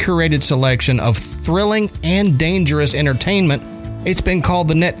 human-curated selection of thrilling and dangerous entertainment. It's been called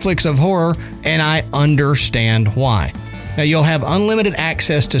the Netflix of horror, and I understand why. Now, you'll have unlimited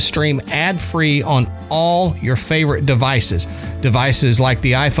access to stream ad-free on all your favorite devices. Devices like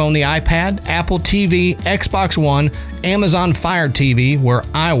the iPhone, the iPad, Apple TV, Xbox One, Amazon Fire TV, where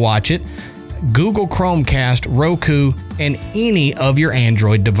I watch it, Google Chromecast, Roku, and any of your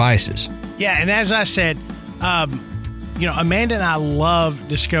Android devices. Yeah, and as I said, Amanda and I love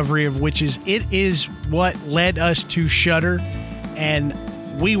Discovery of Witches. It is what led us to Shudder, and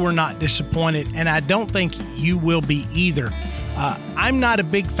we were not disappointed, and I don't think you will be either. I'm not a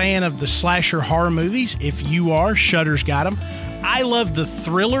big fan of the slasher horror movies. If you are, Shudder's got them. I love the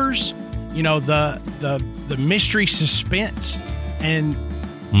thrillers, the mystery suspense, and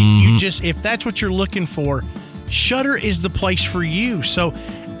you just, if that's what you're looking for, Shudder is the place for you. So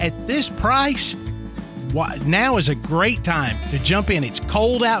at this price, now is a great time to jump in. It's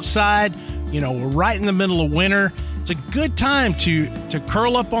cold outside. We're right in the middle of winter. It's a good time to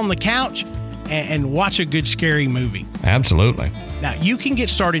curl up on the couch and watch a good scary movie. Absolutely. Now, you can get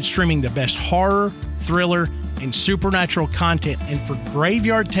started streaming the best horror, thriller, and supernatural content. And for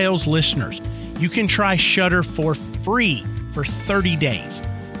Graveyard Tales listeners, you can try Shudder for free for 30 days.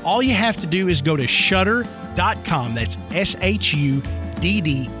 All you have to do is go to Shudder.com. That's SHUDDER.com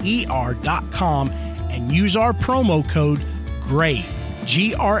and use our promo code GRAVE,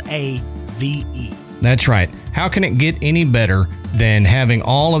 GRAVE. That's right. How can it get any better than having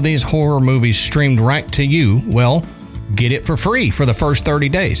all of these horror movies streamed right to you? Well, get it for free for the first 30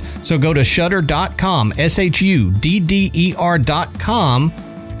 days. So go to Shudder.com, SHUDDER.com,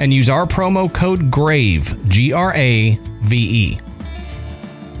 and use our promo code GRAVE, GRAVE.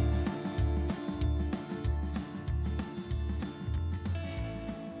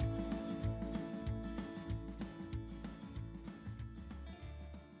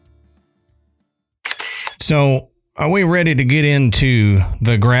 So, are we ready to get into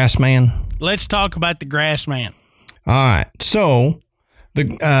the Grassman? Let's talk about the Grassman. All right. So, the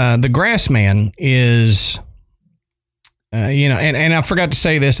Grassman is, and I forgot to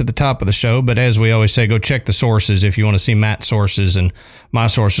say this at the top of the show, but as we always say, go check the sources if you want to see Matt's sources and my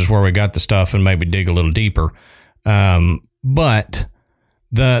sources where we got the stuff and maybe dig a little deeper. But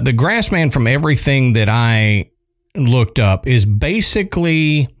the Grassman, from everything that I looked up, is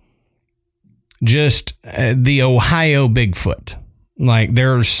basically just the Ohio Bigfoot. Like,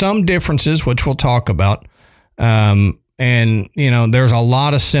 there are some differences, which we'll talk about. And, there's a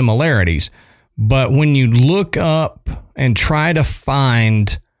lot of similarities. But when you look up and try to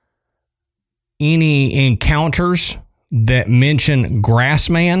find any encounters that mention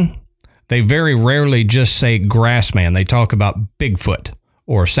Grassman, they very rarely just say Grassman. They talk about Bigfoot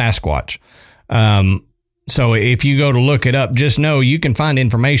or Sasquatch. So if you go to look it up, just know you can find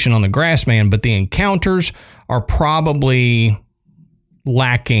information on the Grassman, but the encounters are probably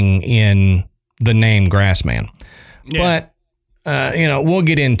lacking in the name Grassman. Yeah. But, we'll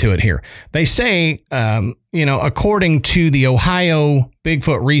get into it here. They say, according to the Ohio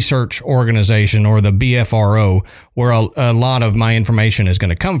Bigfoot Research Organization, or the BFRO, where a lot of my information is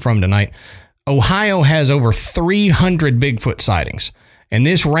going to come from tonight, Ohio has over 300 Bigfoot sightings. And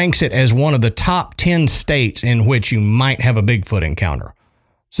this ranks it as one of the top 10 states in which you might have a Bigfoot encounter.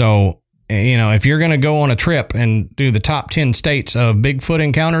 So, if you're going to go on a trip and do the top 10 states of Bigfoot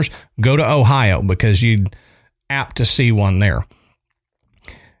encounters, go to Ohio, because you'd apt to see one there.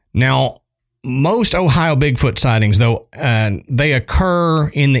 Now, most Ohio Bigfoot sightings, though, they occur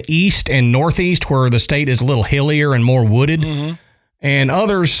in the east and northeast, where the state is a little hillier and more wooded. Mm-hmm. And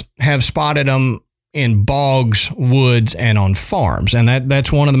others have spotted them in bogs, woods, and on farms. And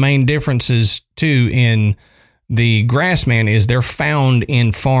that's one of the main differences, too, in the Grassman, is they're found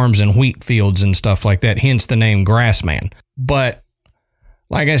in farms and wheat fields and stuff like that, hence the name Grassman. But,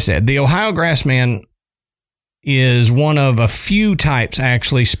 like I said, the Ohio Grassman is one of a few types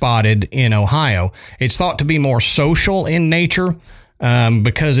actually spotted in Ohio. It's thought to be more social in nature,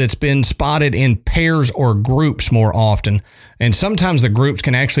 because it's been spotted in pairs or groups more often. And sometimes the groups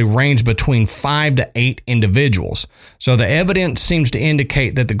can actually range between 5 to 8 individuals. So the evidence seems to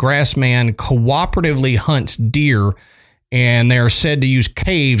indicate that the Grassman cooperatively hunts deer, and they are said to use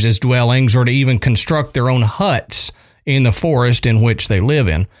caves as dwellings, or to even construct their own huts in the forest in which they live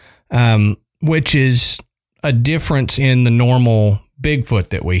in, which is a difference in the normal Bigfoot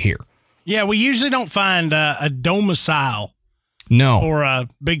that we hear. Yeah, we usually don't find a domicile. No. Or a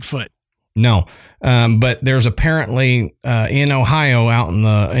Bigfoot. No. But there's apparently in Ohio, out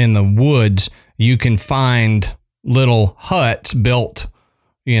in the woods, you can find little huts built,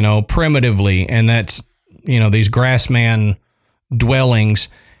 primitively, and that's, these Grassman dwellings.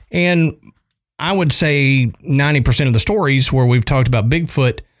 And I would say 90% of the stories where we've talked about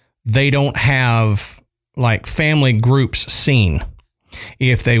Bigfoot, they don't have like family groups seen.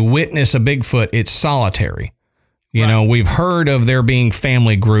 If they witness a Bigfoot, it's solitary. You know, we've heard of there being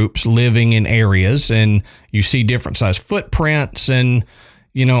family groups living in areas, and you see different size footprints and,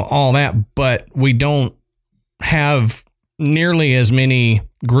 you know, all that, but we don't have nearly as many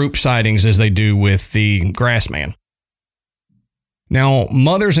group sightings as they do with the Grassman. Now,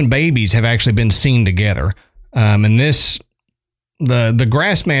 mothers and babies have actually been seen together, and this the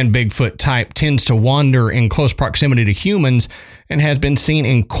Grassman Bigfoot type tends to wander in close proximity to humans and has been seen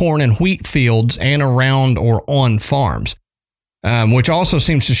in corn and wheat fields and around or on farms, which also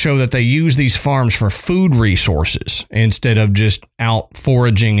seems to show that they use these farms for food resources instead of just out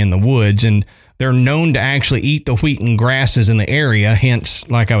foraging in the woods. And they're known to actually eat the wheat and grasses in the area. Hence,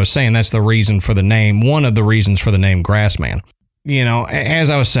 like I was saying, that's the reason for the name, one of the reasons for the name Grassman. You know, as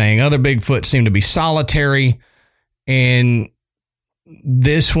I was saying, other Bigfoot seem to be solitary, and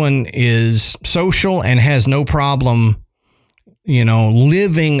this one is social and has no problem, you know,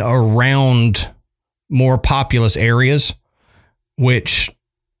 living around more populous areas, which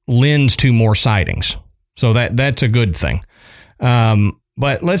lends to more sightings. So that's a good thing.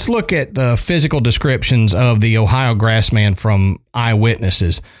 But let's look at the physical descriptions of the Ohio Grassman from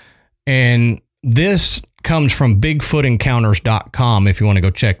eyewitnesses. And this comes from BigfootEncounters.com if you want to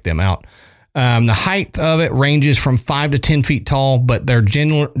go check them out. The height of it ranges from 5 to 10 feet tall, but they're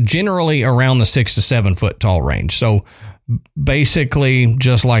generally around the 6 to 7 foot tall range. So basically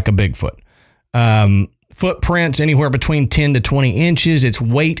just like a Bigfoot. Footprints anywhere between 10 to 20 inches. Its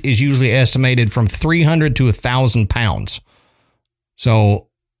weight is usually estimated from 300 to 1,000 pounds. So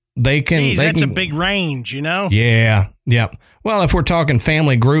they can... that's a big range, you know? Yeah. Yep. Well, if we're talking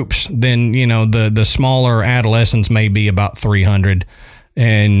family groups, then, you know, the smaller adolescents may be about 300,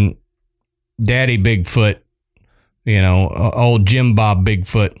 and Daddy Bigfoot, you know, old Jim Bob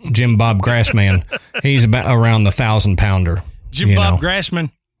Bigfoot, Jim Bob Grassman, he's about around the 1,000-pounder. Jim Bob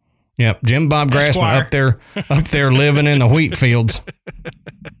Grassman. Yep, Jim Bob Grassman up there living in the wheat fields.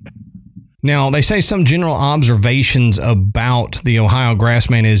 Now, they say some general observations about the Ohio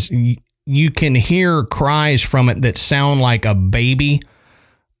Grassman is you can hear cries from it that sound like a baby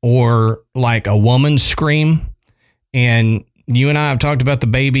or like a woman's scream, and you and I have talked about the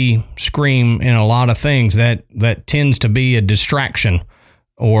baby scream in a lot of things. That tends to be a distraction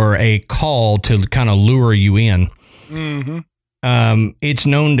or a call to kind of lure you in. Mm-hmm. It's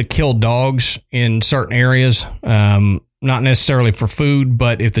known to kill dogs in certain areas, not necessarily for food,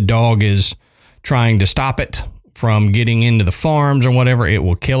 but if the dog is trying to stop it from getting into the farms or whatever, it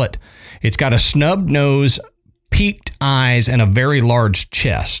will kill it. It's got a snubbed nose, peaked eyes, and a very large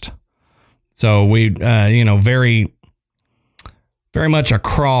chest. So very much a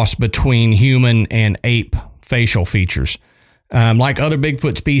cross between human and ape facial features. Like other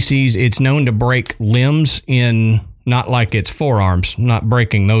Bigfoot species, it's known to break limbs in, not like its forearms, not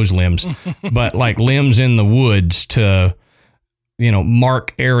breaking those limbs, but like limbs in the woods to, you know,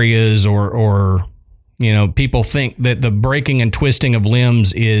 mark areas or, you know, people think that the breaking and twisting of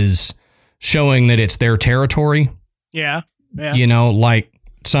limbs is showing that it's their territory. Yeah. Yeah. You know, like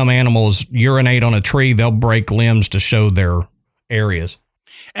some animals urinate on a tree, they'll break limbs to show their areas.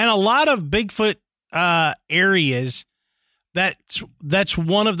 And a lot of Bigfoot areas, that's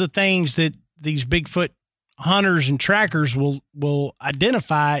one of the things that these Bigfoot hunters and trackers will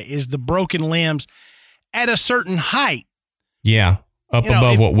identify is the broken limbs at a certain height. Yeah,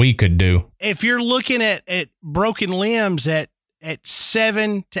 above what we could do. If you're looking at broken limbs at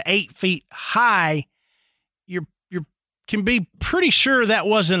 7 to 8 feet high, you can be pretty sure that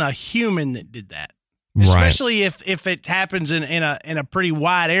wasn't a human that did that. Especially if it happens in a pretty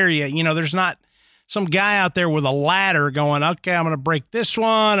wide area. You know, there's not some guy out there with a ladder going, okay, I'm going to break this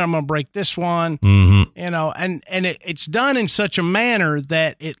one, I'm going to break this one. Mm-hmm. You know, and it's done in such a manner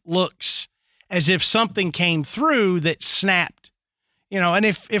that it looks as if something came through that snapped. You know, and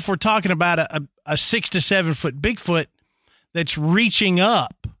if we're talking about a 6 to 7 foot Bigfoot that's reaching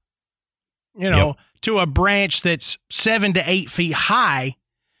up, you know, to a branch that's 7 to 8 feet high,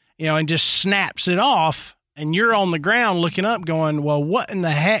 you know, and just snaps it off, and you're on the ground looking up going, well, what in the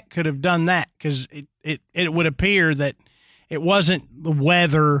heck could have done that? Because it would appear that it wasn't the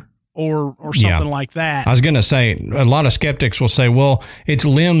weather or something like that. I was going to say, a lot of skeptics will say, well, it's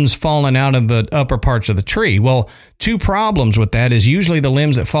limbs falling out of the upper parts of the tree. Well, two problems with that is usually the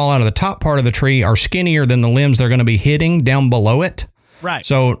limbs that fall out of the top part of the tree are skinnier than the limbs they're going to be hitting down below it. Right.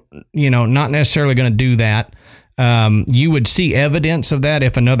 So, you know, not necessarily going to do that. You would see evidence of that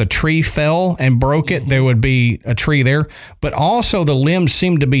if another tree fell and broke it, there would be a tree there. But also the limbs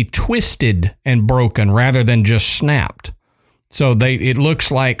seem to be twisted and broken rather than just snapped. So it looks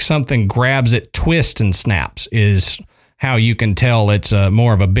like something grabs it, twists, and snaps is how you can tell it's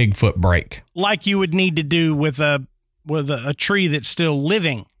more of a Bigfoot break. Like you would need to do with a tree that's still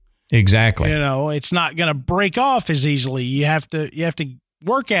living. Exactly. You know, it's not going to break off as easily. You have to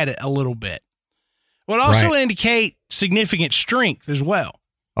work at it a little bit. Would also indicate significant strength as well.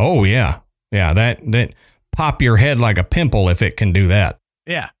 Oh yeah. Yeah, that pop your head like a pimple if it can do that.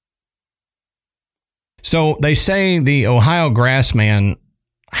 Yeah. So they say the Ohio grassman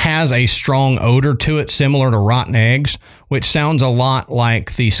has a strong odor to it, similar to rotten eggs, which sounds a lot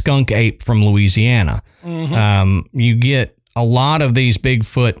like the skunk ape from Louisiana. Mm-hmm. You get a lot of these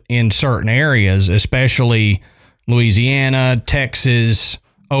Bigfoot in certain areas, especially Louisiana, Texas,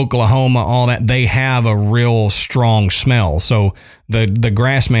 Oklahoma, all that. They have a real strong smell. So the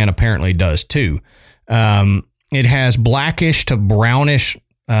grassman apparently does too. It has blackish to brownish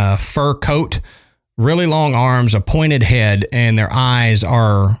fur coat, really long arms, a pointed head, and their eyes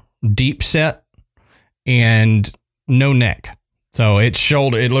are deep set and no neck. So it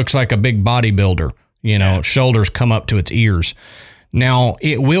looks like a big bodybuilder, shoulders come up to its ears. Now,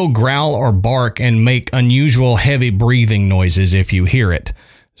 it will growl or bark and make unusual heavy breathing noises if you hear it.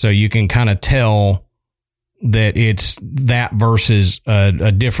 So you can kind of tell that it's that versus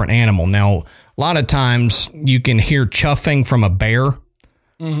a different animal. Now, a lot of times you can hear chuffing from a bear.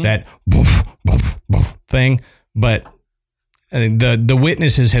 Mm-hmm. That boof, boof, boof thing, but the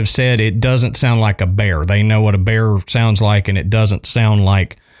witnesses have said it doesn't sound like a bear. They know what a bear sounds like, and it doesn't sound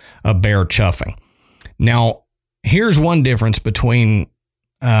like a bear chuffing. Now, here's one difference between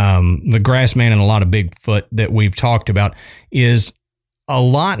the grassman and a lot of Bigfoot that we've talked about is a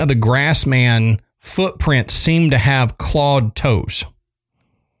lot of the grassman footprints seem to have clawed toes.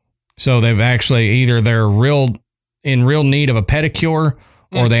 So they've actually either they're in real need of a pedicure,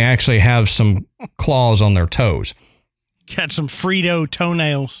 or they actually have some claws on their toes. Got some Frito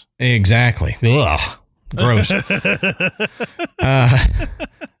toenails. Exactly. Ugh. Gross.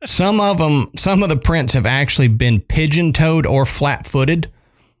 Some of the prints have actually been pigeon-toed or flat-footed.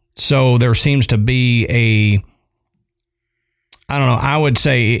 So there seems to be I don't know, I would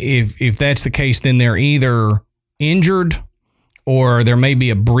say if that's the case, then they're either injured or there may be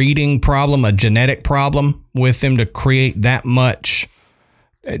a breeding problem, a genetic problem with them to create that much,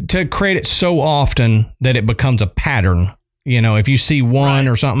 to create it so often that it becomes a pattern. If you see one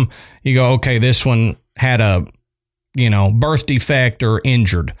or something, you go, okay, this one had a, birth defect or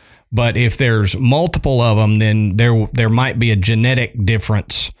injured. But if there's multiple of them, then there might be a genetic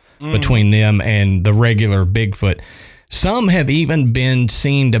difference between them and the regular Bigfoot. Some have even been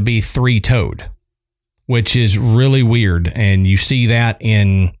seen to be three-toed, which is really weird. And you see that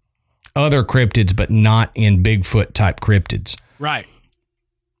in other cryptids, but not in Bigfoot type cryptids. Right.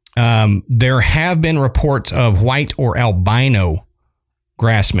 There have been reports of white or albino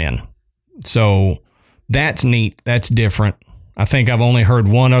grassmen. So that's neat. That's different. I think I've only heard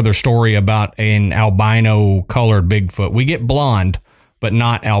one other story about an albino colored Bigfoot. We get blonde, but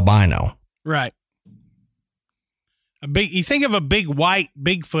not albino. Right. You think of a big white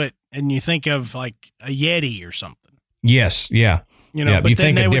Bigfoot and you think of like a Yeti or something. Yes. Yeah. But you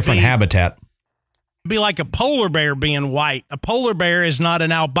think a different habitat. Be like a polar bear being white. A polar bear is not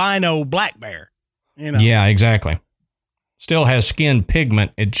an albino black bear. Yeah, exactly. Still has skin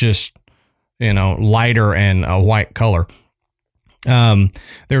pigment. It's just, lighter and a white color.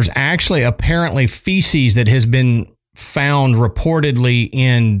 There's actually apparently feces that has been found reportedly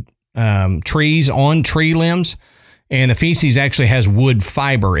in trees, on tree limbs, and the feces actually has wood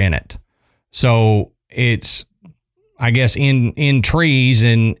fiber in it. So it's, I guess, in trees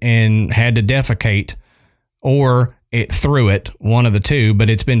and had to defecate, or it threw it, one of the two, but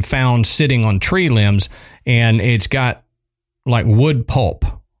it's been found sitting on tree limbs, and it's got like wood pulp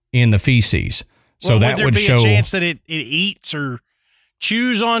in the feces. So that would show. Would there be a chance that it eats or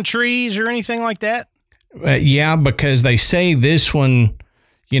chews on trees or anything like that? Yeah, because they say this one,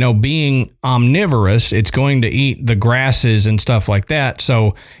 being omnivorous, it's going to eat the grasses and stuff like that.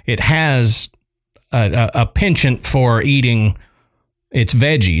 So it has a penchant for eating its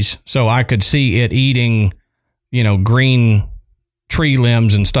veggies. So I could see it eating, green tree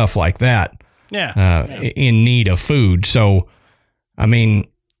limbs and stuff like that. Yeah. In need of food. So, I mean,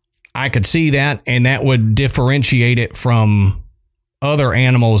 I could see that, and that would differentiate it from other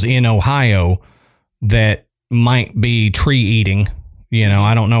animals in Ohio that might be tree eating.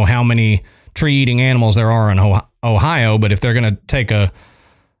 I don't know how many tree eating animals there are in Ohio, but if they're going to take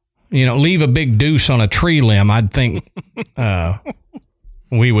leave a big deuce on a tree limb, I'd think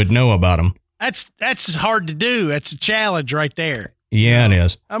we would know about them. That's hard to do. That's a challenge right there. Yeah, it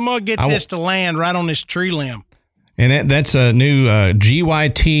is. I'm going to get this to land right on this tree limb. And that's a new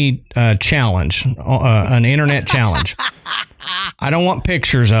GYT challenge, an internet challenge. I don't want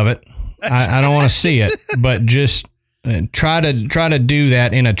pictures of it. I don't want to see it, but just try to do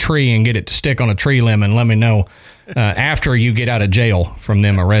that in a tree and get it to stick on a tree limb and let me know after you get out of jail from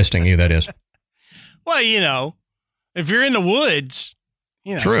them arresting you, that is. Well, you know, if you're in the woods,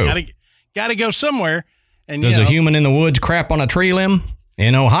 you know, true. Got to go somewhere. And does a human in the woods crap on a tree limb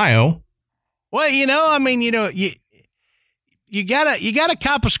in Ohio? Well, you know, I mean, you know, you gotta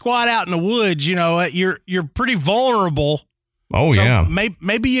cop a squat out in the woods. You know, you're pretty vulnerable. Oh, so yeah.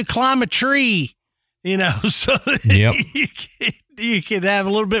 Maybe you climb a tree, you know, so yep. you can have a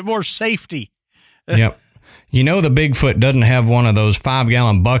little bit more safety. Yep. You know, the Bigfoot doesn't have one of those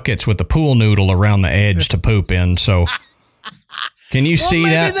 5-gallon buckets with the pool noodle around the edge to poop in. So can you see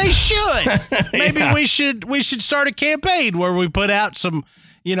that? Maybe they should. Maybe yeah. we should start a campaign where we put out some,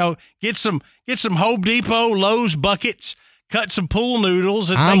 you know, get some Home Depot, Lowe's buckets, cut some pool noodles,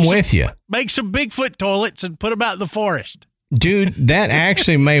 and make some Bigfoot toilets and put them out in the forest. Dude, that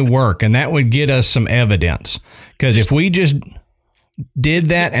actually may work, and that would get us some evidence. Because if we just did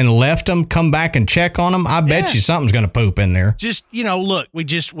that and left them, come back and check on them, I bet you something's going to poop in there. Just, you know, look, we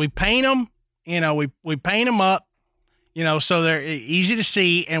paint them, you know, we paint them up, you know, so they're easy to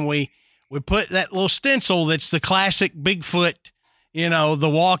see, and we put that little stencil that's the classic Bigfoot, you know, the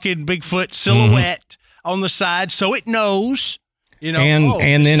walking Bigfoot silhouette on the side, so it knows, you know,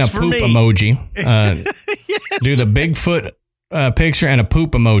 and then a poop emoji. Yes. Do the Bigfoot picture and a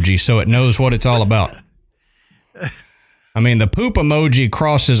poop emoji so it knows what it's all about. I mean, the poop emoji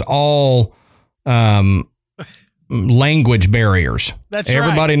crosses all language barriers. That's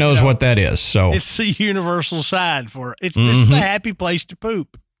Everybody knows what that is. So it's the universal sign for it. This is a happy place to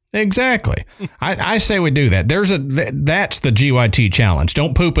poop. Exactly. I say we do that. That's the GYT challenge.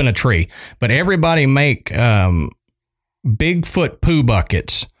 Don't poop in a tree, but everybody make Bigfoot poo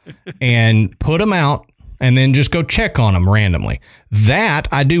buckets and put them out and then just go check on them randomly. That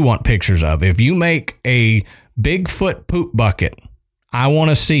I do want pictures of. If you make a Bigfoot poop bucket, I want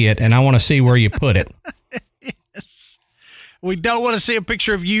to see it, and I want to see where you put it. Yes. We don't want to see a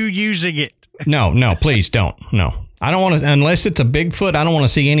picture of you using it. No, please don't. No. I don't want to, unless it's a Bigfoot, I don't want to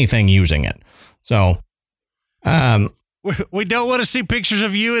see anything using it. So, we don't want to see pictures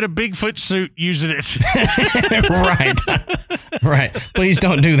of you in a Bigfoot suit using it. Right. Please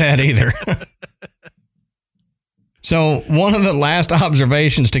don't do that either. So one of the last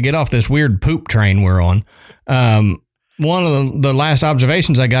observations to get off this weird poop train we're on, one of the last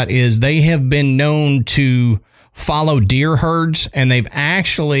observations I got is they have been known to follow deer herds, and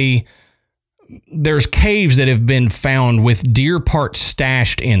there's caves that have been found with deer parts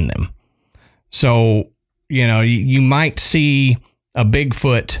stashed in them. So, you know, you might see a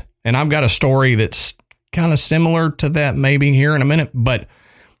Bigfoot, and I've got a story that's kind of similar to that maybe here in a minute, but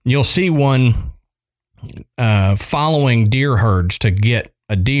you'll see one following deer herds to get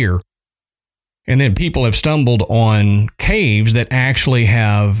a deer. And then people have stumbled on caves that actually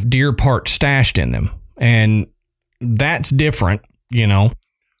have deer parts stashed in them. And that's different, you know.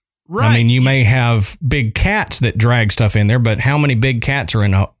 Right. I mean, you may have big cats that drag stuff in there, but how many big cats are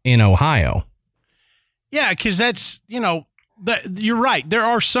in Ohio? Yeah, because that's, you know, you're right. There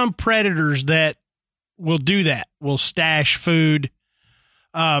are some predators that will do that, will stash food.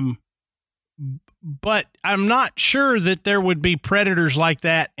 But I'm not sure that there would be predators like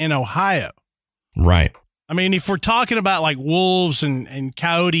that in Ohio. Right. I mean, if we're talking about like wolves and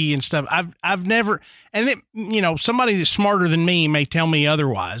coyote and stuff, I've never, and it, you know, somebody that's smarter than me may tell me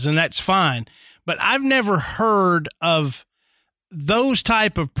otherwise, and that's fine. But I've never heard of those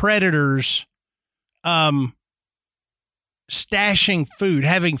type of predators, stashing food,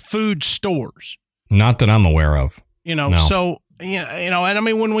 having food stores. Not that I'm aware of. You know, no. So, you know, and I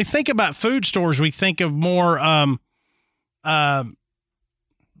mean, when we think about food stores, we think of more,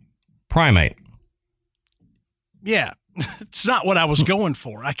 primate. Yeah, it's not what I was going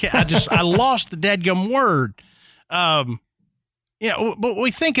for. I lost the dadgum word. You know, but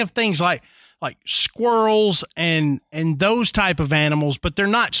we think of things like squirrels and those type of animals, but they're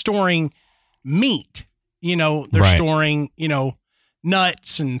not storing meat. You know, they're storing, you know,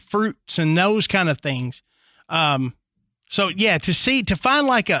 nuts and fruits and those kind of things. So yeah, to find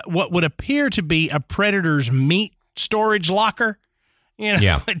like what would appear to be a predator's meat storage locker, you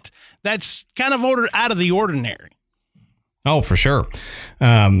know, that's kind of out of the ordinary. Oh, for sure.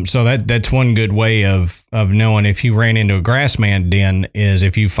 So that's one good way of knowing if you ran into a grassman den is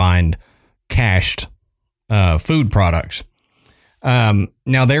if you find cached food products.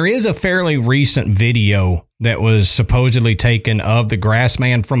 Now, there is a fairly recent video that was supposedly taken of the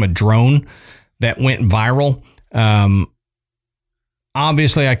grassman from a drone that went viral.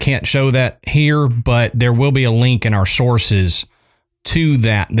 Obviously, I can't show that here, but there will be a link in our sources to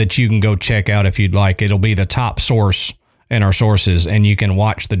that you can go check out if you'd like. It'll be the top source in our sources, and you can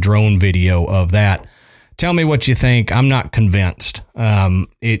watch the drone video of that. Tell me what you think. I'm not convinced.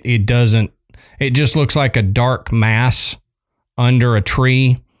 It just looks like a dark mass under a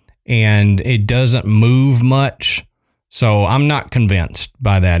tree, and it doesn't move much. So I'm not convinced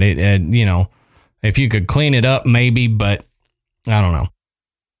by that. If you could clean it up, maybe, but I don't know.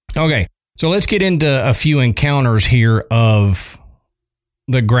 Okay, so let's get into a few encounters here of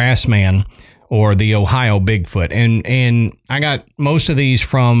the Grassman or the Ohio Bigfoot. And I got most of these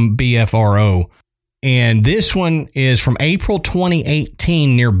from BFRO. And this one is from April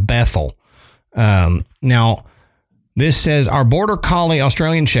 2018 near Bethel. Now, this says, our Border Collie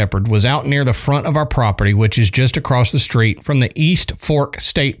Australian Shepherd was out near the front of our property, which is just across the street from the East Fork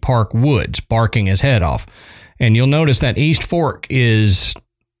State Park woods, barking his head off. And you'll notice that East Fork is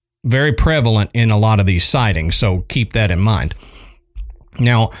very prevalent in a lot of these sightings, so keep that in mind.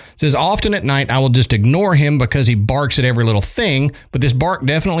 Now, it says, often at night I will just ignore him because he barks at every little thing, but this bark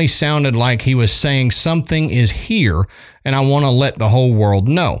definitely sounded like he was saying something is here, and I want to let the whole world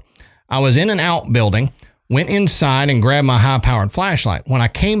know. I was in an outbuilding, went inside and grabbed my high-powered flashlight. When I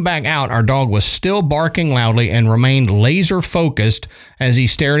came back out, our dog was still barking loudly and remained laser-focused as he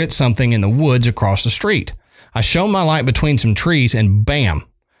stared at something in the woods across the street. I shone my light between some trees and bam,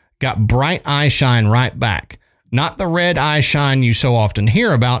 got bright eye shine right back. Not the red eye shine you so often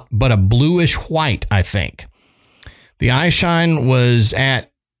hear about, but a bluish white, I think. The eye shine was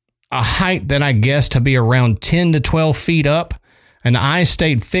at a height that I guessed to be around 10 to 12 feet up, and the eyes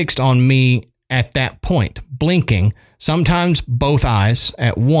stayed fixed on me at that point, blinking, sometimes both eyes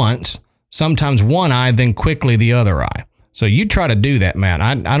at once, sometimes one eye, then quickly the other eye. So you try to do that, Matt.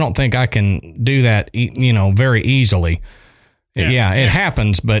 I don't think I can do that, very easily. Yeah, it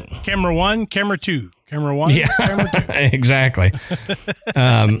happens, but... Camera 1, camera 2. Camera 1, yeah, camera 2. Exactly.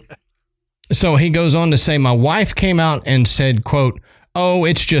 So he goes on to say, my wife came out and said, quote, oh,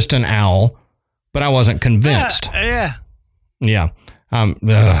 it's just an owl, but I wasn't convinced. Yeah.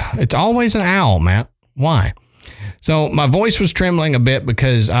 It's always an owl, Matt. Why? So my voice was trembling a bit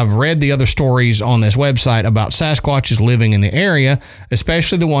because I've read the other stories on this website about Sasquatches living in the area,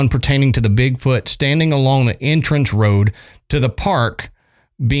 especially the one pertaining to the Bigfoot standing along the entrance road to the park,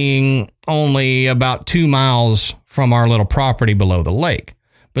 being only about 2 miles from our little property below the lake.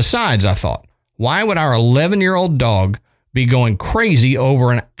 Besides, I thought, why would our 11-year-old dog be going crazy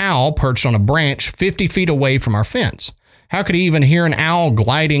over an owl perched on a branch 50 feet away from our fence? How could he even hear an owl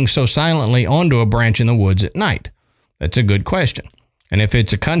gliding so silently onto a branch in the woods at night? That's a good question. And if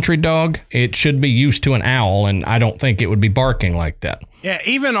it's a country dog, it should be used to an owl, and I don't think it would be barking like that. Yeah,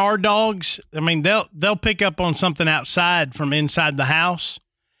 even our dogs, I mean, they'll pick up on something outside from inside the house.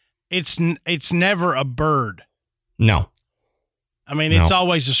 It's never a bird. No. I mean, it's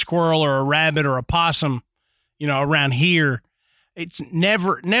always a squirrel or a rabbit or a possum, around here. It's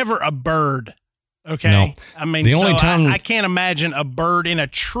never a bird. Okay. No. I mean, the only time I can't imagine a bird in a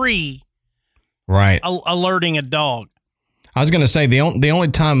tree, right, alerting a dog. I was going to say the only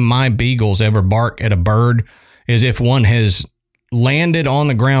time my beagles ever bark at a bird is if one has landed on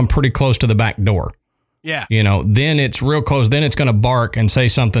the ground pretty close to the back door. Yeah. Then it's real close. Then it's going to bark and say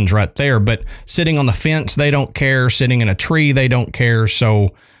something's right there. But sitting on the fence, they don't care. Sitting in a tree, they don't care.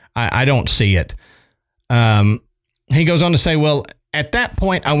 So I don't see it. He goes on to say, well, at that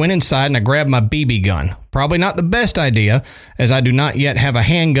point, I went inside and I grabbed my BB gun. Probably not the best idea, as I do not yet have a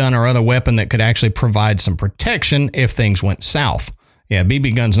handgun or other weapon that could actually provide some protection if things went south. Yeah,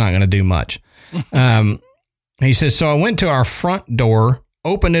 BB gun's not going to do much. He says, so I went to our front door,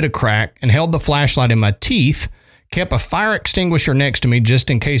 opened it a crack, and held the flashlight in my teeth, kept a fire extinguisher next to me just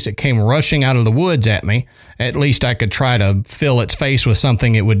in case it came rushing out of the woods at me. At least I could try to fill its face with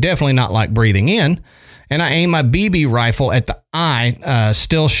something it would definitely not like breathing in. And I aimed my BB rifle at the eye,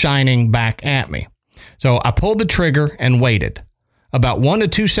 still shining back at me. So I pulled the trigger and waited. About 1 to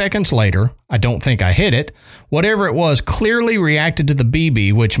 2 seconds later, I don't think I hit it. Whatever it was clearly reacted to the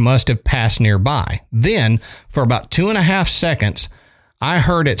BB, which must have passed nearby. Then, for about 2.5 seconds, I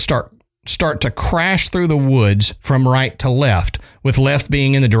heard it start to crash through the woods from right to left, with left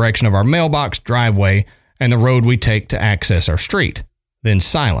being in the direction of our mailbox, driveway, and the road we take to access our street. Then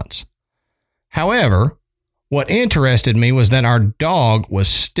silence. However, what interested me was that our dog was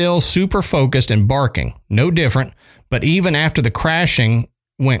still super focused and barking, no different, but even after the crashing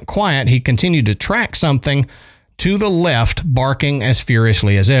went quiet, he continued to track something to the left, barking as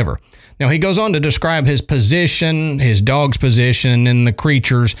furiously as ever. Now, he goes on to describe his position, his dog's position, and the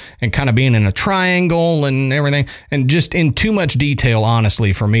creatures, and kind of being in a triangle and everything, and just in too much detail,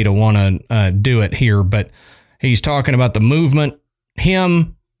 honestly, for me to want to do it here. But he's talking about the movement,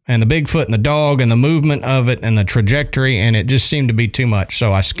 him and the Bigfoot and the dog and the movement of it and the trajectory, and it just seemed to be too much,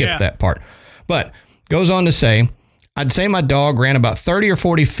 so I skipped that part. But goes on to say, I'd say my dog ran about 30 or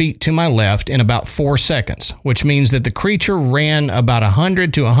 40 feet to my left in about 4 seconds, which means that the creature ran about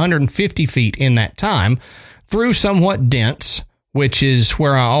 100 to 150 feet in that time through somewhat dense, which is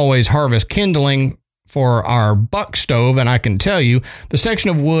where I always harvest kindling for our buck stove. And I can tell you the section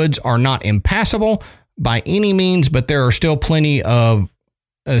of woods are not impassable by any means, but there are still plenty of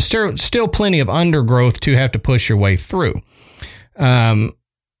undergrowth to have to push your way through.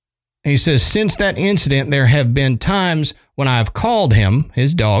 He says, since that incident, there have been times when I've called him,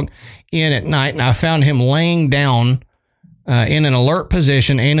 his dog, in at night, and I found him laying down in an alert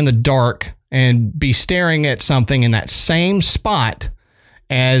position and in the dark and be staring at something in that same spot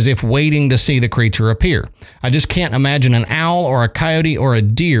as if waiting to see the creature appear. I just can't imagine an owl or a coyote or a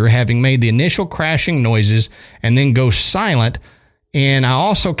deer having made the initial crashing noises and then go silent. And I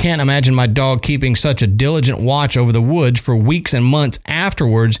also can't imagine my dog keeping such a diligent watch over the woods for weeks and months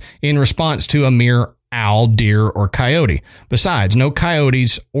afterwards in response to a mere owl, deer, or coyote. Besides, no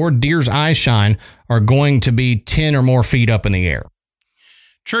coyotes or deer's eye shine are going to be 10 or more feet up in the air.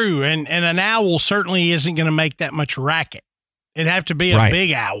 True, and an owl certainly isn't going to make that much racket. It'd have to be a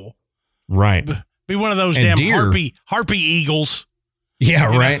big owl. Right. Be one of those and damn deer, harpy eagles. Yeah,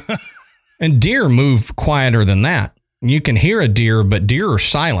 right. And deer move quieter than that. You can hear a deer, but deer are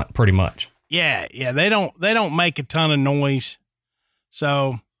silent pretty much. Yeah, they don't make a ton of noise.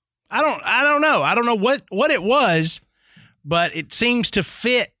 So I don't know. I don't know what it was, but it seems to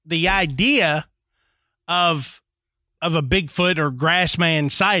fit the idea of a Bigfoot or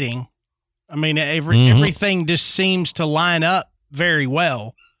Grassman sighting. I mean, everything just seems to line up very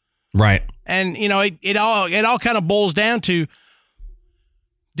well. Right. And it all kind of boils down to,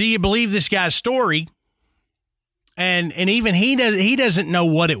 do you believe this guy's story? And even he doesn't know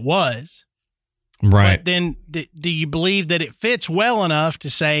what it was. Right. But then do you believe that it fits well enough to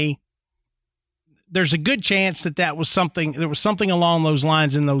say there's a good chance that there was something along those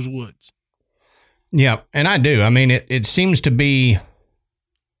lines in those woods? Yeah, and I do. I mean, it seems to be,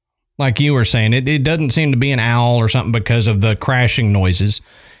 like you were saying, it doesn't seem to be an owl or something because of the crashing noises.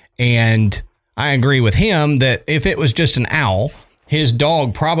 And I agree with him that if it was just an owl, his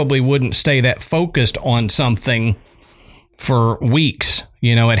dog probably wouldn't stay that focused on something for weeks.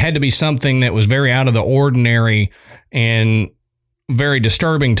 It had to be something that was very out of the ordinary and very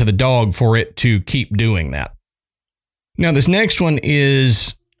disturbing to the dog for it to keep doing that. Now, this next one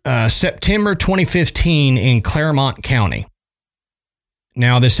is September 2015 in Claremont County.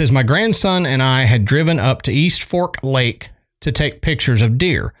 Now, this says, my grandson and I had driven up to East Fork Lake to take pictures of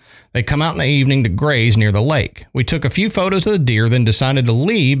deer. They come out in the evening to graze near the lake. We took a few photos of the deer, then decided to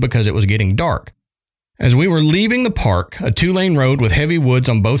leave because it was getting dark. As we were leaving the park, a 2-lane road with heavy woods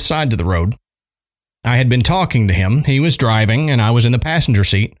on both sides of the road, I had been talking to him. He was driving and I was in the passenger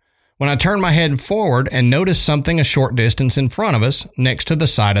seat when I turned my head forward and noticed something a short distance in front of us next to the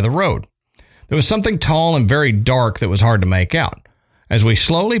side of the road. There was something tall and very dark that was hard to make out. As we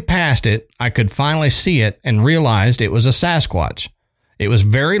slowly passed it, I could finally see it and realized it was a Sasquatch. It was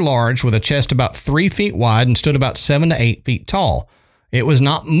very large with a chest about 3 feet wide and stood about 7 to 8 feet tall. It was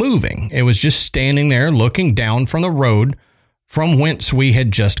not moving. It was just standing there looking down from the road from whence we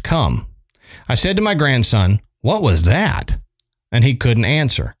had just come. I said to my grandson, "What was that?" And he couldn't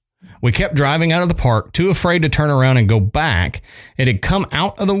answer. We kept driving out of the park, too afraid to turn around and go back. It had come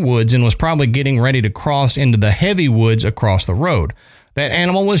out of the woods and was probably getting ready to cross into the heavy woods across the road. That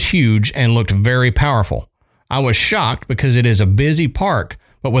animal was huge and looked very powerful. I was shocked because it is a busy park,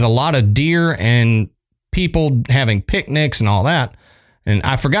 but with a lot of deer and people having picnics and all that. And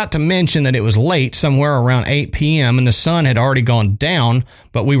I forgot to mention that it was late, somewhere around 8 p.m., and the sun had already gone down,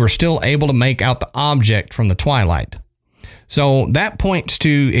 but we were still able to make out the object from the twilight. So that points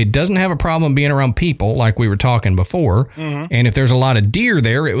to it doesn't have a problem being around people like we were talking before. Mm-hmm. And if there's a lot of deer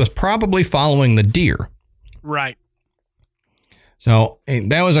there, it was probably following the deer. Right. So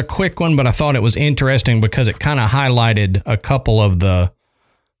that was a quick one, but I thought it was interesting because it kind of highlighted a couple of the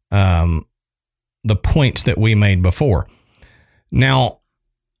points that we made before. Now,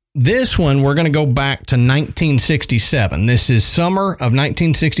 this one, we're going to go back to 1967. This is summer of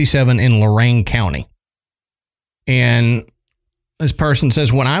 1967 in Lorain County. And this person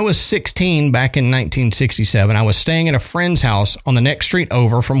says, when I was 16 back in 1967, I was staying at a friend's house on the next street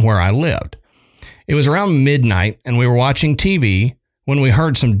over from where I lived. It was around midnight, and we were watching TV when we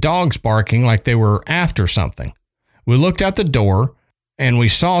heard some dogs barking like they were after something. We looked out the door, and we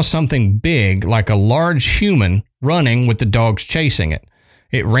saw something big, like a large human, running with the dogs chasing it.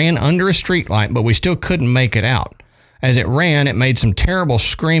 It ran under a streetlight, but we still couldn't make it out. As it ran, it made some terrible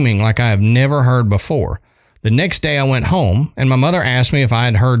screaming like I have never heard before. The next day I went home, and my mother asked me if I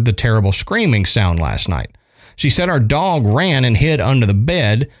had heard the terrible screaming sound last night. She said our dog ran and hid under the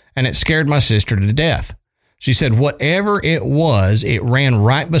bed, and it scared my sister to death. She said whatever it was, it ran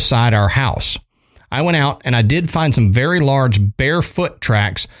right beside our house. I went out, and I did find some very large barefoot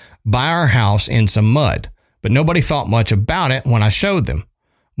tracks by our house in some mud, but nobody thought much about it when I showed them.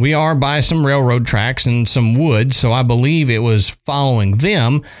 We are by some railroad tracks and some woods, so I believe it was following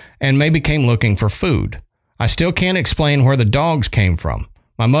them and maybe came looking for food. I still can't explain where the dogs came from.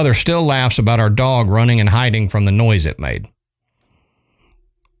 My mother still laughs about our dog running and hiding from the noise it made.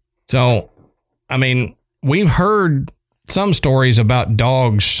 So, I mean, we've heard some stories about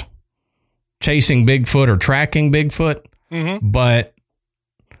dogs chasing Bigfoot or tracking Bigfoot, but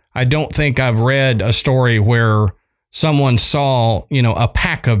I don't think I've read a story where someone saw, a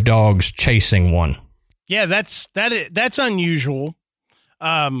pack of dogs chasing one. Yeah, that's unusual.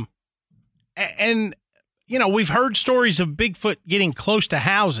 And we've heard stories of Bigfoot getting close to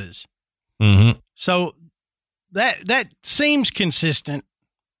houses. Mm-hmm. So that seems consistent.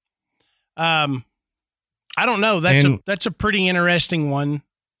 I don't know. That's a pretty interesting one.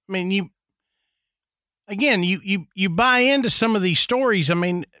 I mean, you buy into some of these stories. I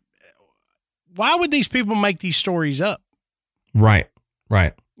mean, why would these people make these stories up? Right.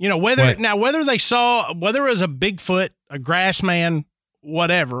 Whether it was a Bigfoot, a grass man,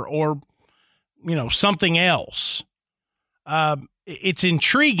 whatever, or, something else. It's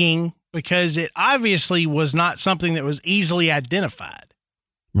intriguing because it obviously was not something that was easily identified.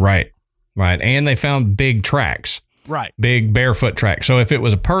 Right. And they found big tracks. Right. Big barefoot tracks. So if it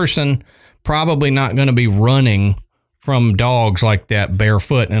was a person, probably not going to be running from dogs like that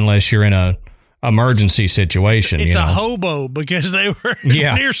barefoot unless you're in a emergency situation. It's a hobo because they were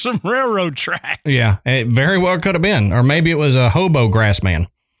near some railroad tracks. Yeah, it very well could have been. Or maybe it was a hobo grass man,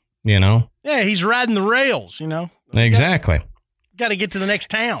 Yeah, he's riding the rails, Exactly. Got to get to the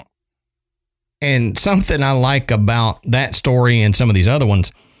next town. And something I like about that story and some of these other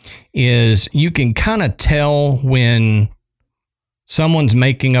ones is you can kind of tell when someone's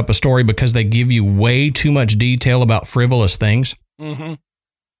making up a story because they give you way too much detail about frivolous things. Mm-hmm.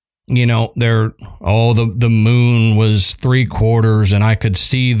 The moon was 3/4 and I could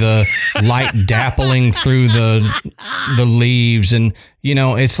see the light dappling through the leaves. And,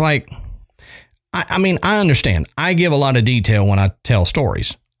 it's like, I understand. I give a lot of detail when I tell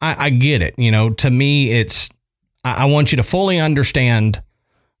stories. I get it. To me, I want you to fully understand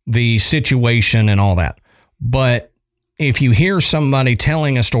the situation and all that. But if you hear somebody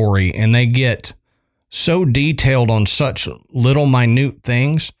telling a story and they get so detailed on such little minute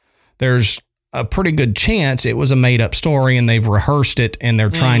things, there's a pretty good chance it was a made up story and they've rehearsed it and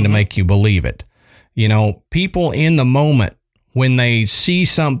they're trying to make you believe it. People in the moment, when they see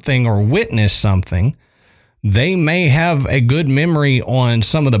something or witness something, they may have a good memory on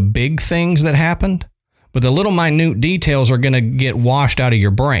some of the big things that happened, but the little minute details are going to get washed out of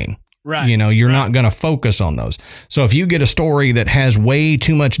your brain. Right. You're not going to focus on those. So if you get a story that has way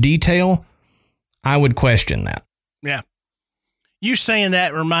too much detail, I would question that. Yeah. You saying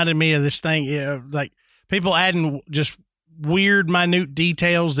that reminded me of this thing, like people adding just weird, minute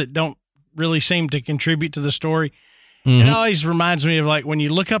details that don't really seem to contribute to the story. Mm-hmm. It always reminds me of like when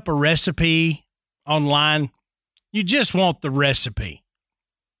you look up a recipe online, you just want the recipe.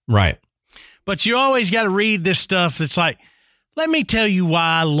 Right. But you always got to read this stuff that's like, let me tell you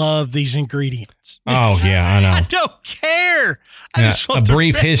why I love these ingredients. Oh, yeah, I know. I don't care. I just want a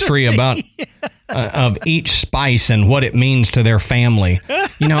brief history about of each spice and what it means to their family.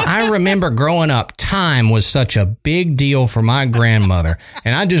 I remember growing up, thyme was such a big deal for my grandmother,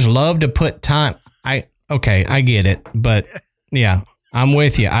 and I just love to put thyme. I get it, but yeah, I'm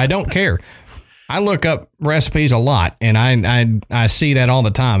with you. I don't care. I look up recipes a lot, and I see that all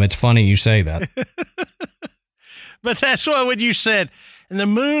the time. It's funny you say that. But that's what when you said, and the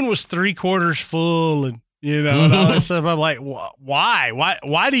moon was 3/4 full, and and all that stuff. I'm like, why?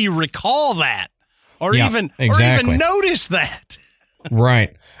 Why do you recall that, or even notice that?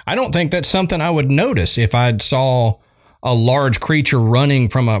 Right. I don't think that's something I would notice if I saw a large creature running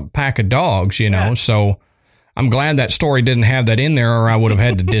from a pack of dogs. Yeah. So I'm glad that story didn't have that in there, or I would have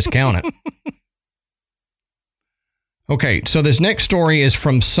had to discount it. Okay, so this next story is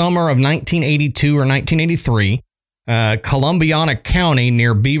from summer of 1982 or 1983. Columbiana County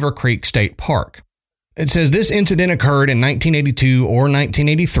near Beaver Creek State Park. It says this incident occurred in 1982 or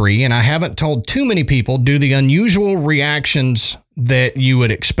 1983, and I haven't told too many people due to the unusual reactions that you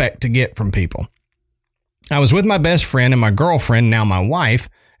would expect to get from people. I was with my best friend and my girlfriend, now my wife,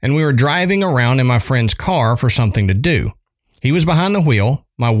 and we were driving around in my friend's car for something to do. He was behind the wheel,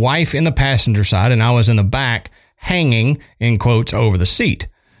 my wife in the passenger side, and I was in the back, hanging, in quotes, over the seat.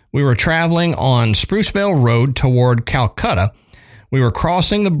 We were traveling on Spruceville Road toward Calcutta. We were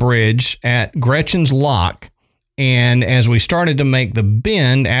crossing the bridge at Gretchen's Lock, and as we started to make the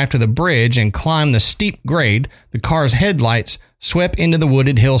bend after the bridge and climb the steep grade, the car's headlights swept into the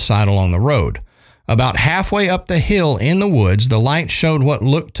wooded hillside along the road. About halfway up the hill in the woods, the light showed what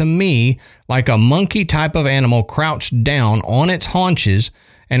looked to me like a monkey type of animal crouched down on its haunches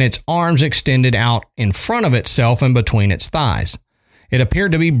and its arms extended out in front of itself and between its thighs. It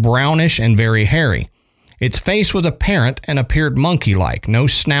appeared to be brownish and very hairy. Its face was apparent and appeared monkey-like, no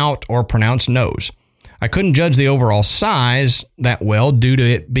snout or pronounced nose. I couldn't judge the overall size that well due to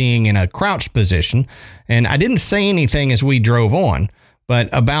it being in a crouched position, and I didn't say anything as we drove on. But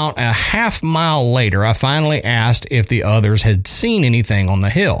about a half mile later, I finally asked if the others had seen anything on the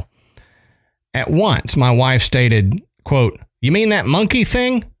hill. At once, my wife stated, quote, "You mean that monkey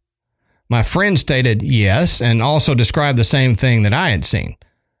thing?" My friend stated yes, and also described the same thing that I had seen.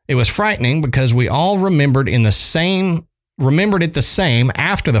 It was frightening because we all remembered it the same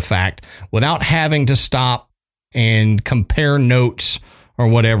after the fact without having to stop and compare notes or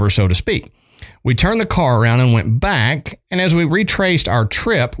whatever, so to speak. We turned the car around and went back, and as we retraced our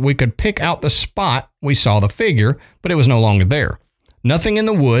trip, we could pick out the spot we saw the figure, but it was no longer there. Nothing in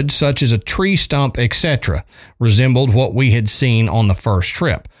the woods, such as a tree stump, etc., resembled what we had seen on the first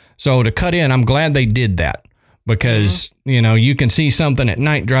trip. So to cut in, I'm glad they did that because, you can see something at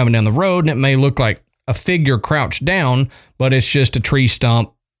night driving down the road, and it may look like a figure crouched down, but it's just a tree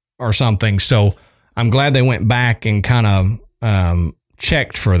stump or something. So I'm glad they went back and kind of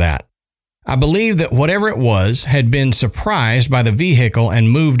checked for that. I believe that whatever it was had been surprised by the vehicle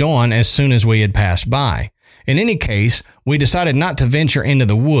and moved on as soon as we had passed by. In any case, we decided not to venture into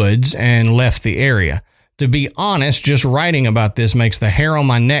the woods and left the area. To be honest, just writing about this makes the hair on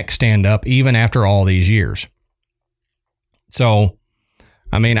my neck stand up even after all these years. So,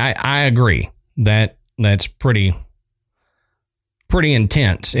 I agree that that's pretty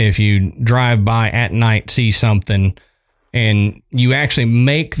intense if you drive by at night, see something, and you actually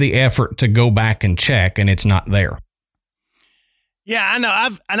make the effort to go back and check, and it's not there. Yeah, I know.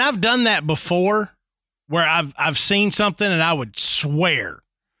 I've done that before, where I've seen something and I would swear,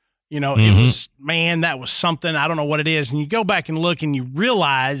 it was, that was something. I don't know what it is, and you go back and look, and you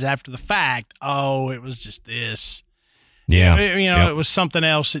realize after the fact, oh, it was just this. Yeah, It was something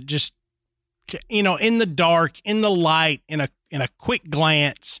else. It just, in the dark, in the light, in a quick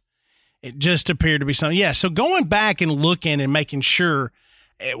glance. It just appeared to be something. Yeah. So going back and looking and making sure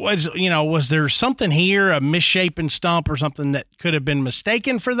it was, was there something here, a misshapen stump or something that could have been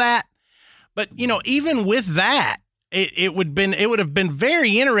mistaken for that? But, even with that, it would have been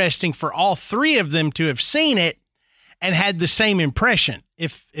very interesting for all three of them to have seen it and had the same impression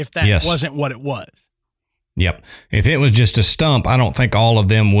if that wasn't what it was. Yep. If it was just a stump, I don't think all of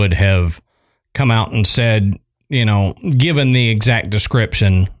them would have come out and said, given the exact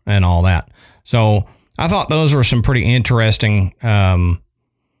description and all that. So I thought those were some pretty interesting, Grassman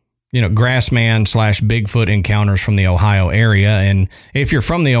 / Bigfoot encounters from the Ohio area. And if you're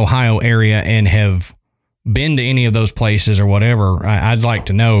from the Ohio area and have been to any of those places or whatever, I'd like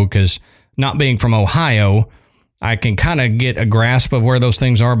to know, because not being from Ohio, I can kind of get a grasp of where those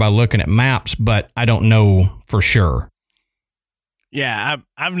things are by looking at maps, but I don't know for sure. Yeah,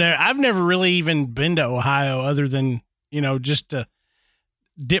 I've never really even been to Ohio other than, just to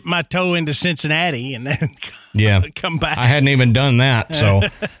dip my toe into Cincinnati and then come back. I hadn't even done that. So,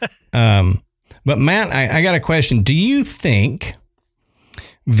 but Matt, I got a question. Do you think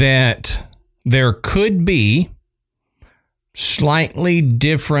that there could be slightly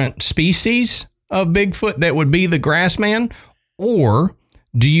different species of Bigfoot that would be the Grassman? Or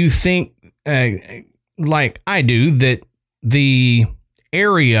do you think, like I do, that the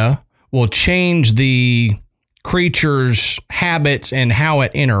area will change the creature's habits and how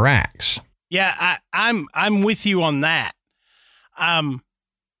it interacts? Yeah, I'm with you on that.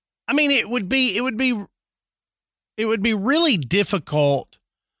 It would be really difficult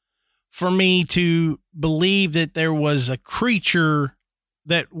for me to believe that there was a creature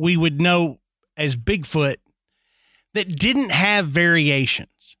that we would know as Bigfoot that didn't have variations.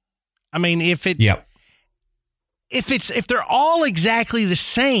 If they're all exactly the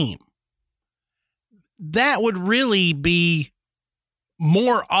same, that would really be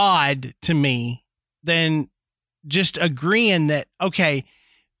more odd to me than just agreeing that, okay,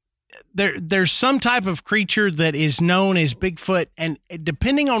 there's some type of creature that is known as Bigfoot, and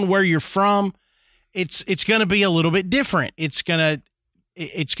depending on where you're from, it's going to be a little bit different. It's going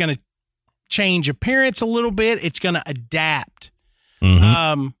to change appearance a little bit. It's going to adapt.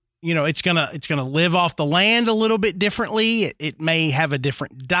 Mm-hmm. It's going to live off the land a little bit differently. It may have a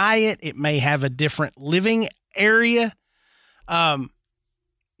different diet. It may have a different living area.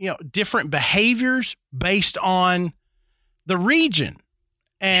 Different behaviors based on the region.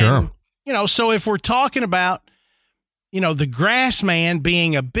 And, sure. So if we're talking about, the grass man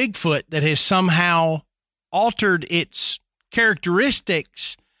being a Bigfoot that has somehow altered its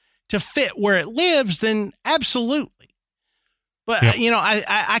characteristics to fit where it lives, then absolutely. But, yep.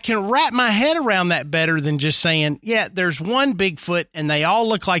 I can wrap my head around that better than just saying, yeah, there's one Bigfoot and they all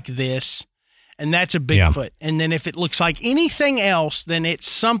look like this, and that's a Bigfoot. Yeah. And then if it looks like anything else, then it's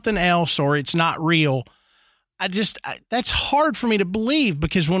something else or it's not real. That's hard for me to believe,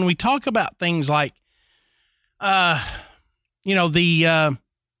 because when we talk about things like, the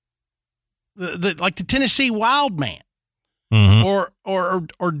Tennessee wild man, mm-hmm.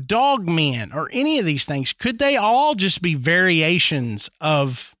 or dog men, or any of these things, could they all just be variations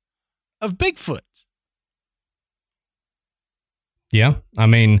of Bigfoot? Yeah. I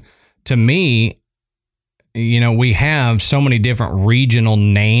mean, to me, we have so many different regional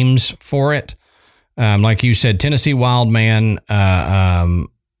names for it. Like you said, Tennessee wild man,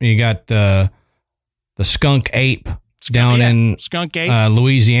 you got the skunk ape down in skunk ape.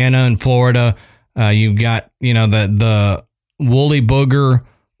 Louisiana and Florida. You've got, the woolly booger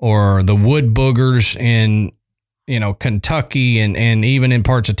or the wood boogers in, Kentucky and even in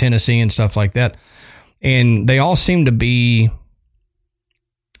parts of Tennessee and stuff like that. And they all seem to be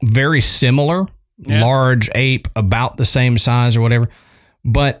very similar, large ape, about the same size or whatever.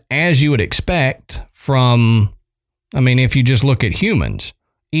 But as you would expect from, if you just look at humans,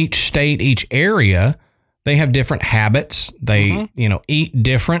 each state, each area, they have different habits. They, eat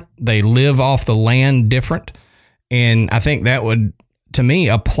different. They live off the land different. And I think that would, to me,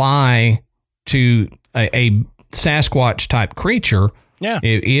 apply to a Sasquatch type creature. Yeah.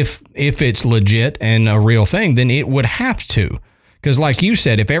 If it's legit and a real thing, then it would have to. Because like you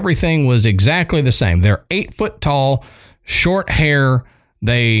said, if everything was exactly the same, they're 8 foot tall, short hair,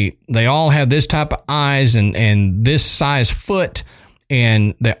 they all have this type of eyes and this size foot,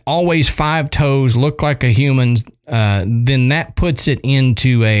 and they're always 5 toes, look like a human's, then that puts it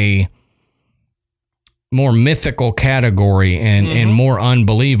into a more mythical category and more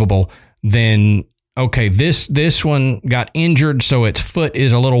unbelievable than, okay, this one got injured, so its foot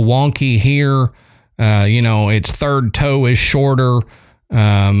is a little wonky here. Its third toe is shorter.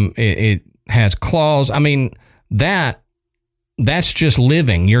 It has claws. That's just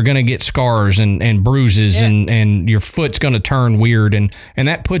living. You're going to get scars and bruises and your foot's going to turn weird. And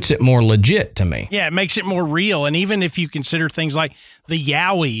that puts it more legit to me. Yeah. It makes it more real. And even if you consider things like the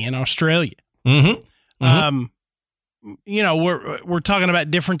Yowie in Australia, mm-hmm. We're talking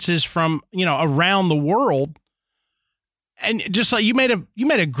about differences from, around the world. And just like you made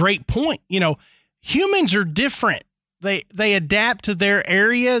a great point, humans are different. They adapt to their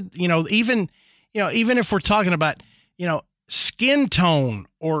area, even if we're talking about, skin tone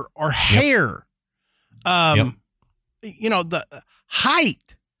or hair, the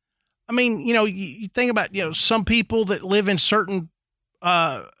height. You think about, some people that live in certain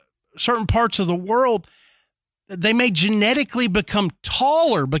parts of the world, they may genetically become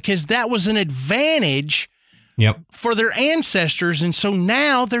taller because that was an advantage for their ancestors. And so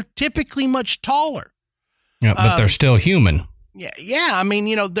now they're typically much taller. Yeah, but they're still human. Yeah.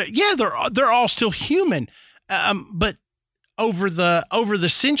 They're all still human. But over the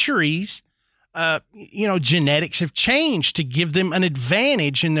centuries, genetics have changed to give them an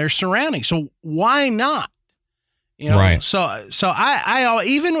advantage in their surroundings. So why not? Right. So I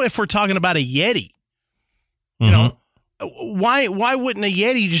even if we're talking about a Yeti, why wouldn't a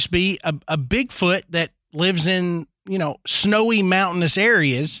Yeti just be a Bigfoot that lives in, snowy mountainous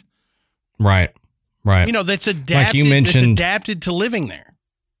areas? Right. That's adapted, that's adapted to living there.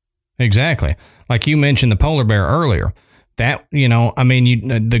 Exactly. Like you mentioned the polar bear earlier. That,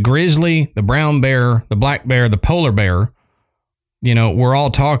 the grizzly, the brown bear, the black bear, the polar bear, we're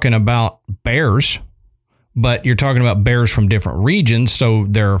all talking about bears, but you're talking about bears from different regions. So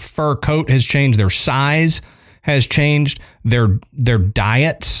their fur coat has changed. Their size has changed. Their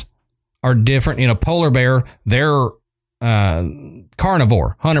diets are different. Polar bear, they're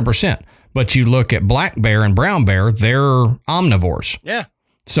carnivore, 100%. But you look at black bear and brown bear, they're omnivores. Yeah.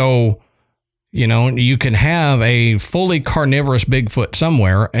 So, you can have a fully carnivorous Bigfoot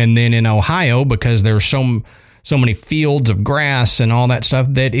somewhere, and then in Ohio, because there's so many fields of grass and all that stuff,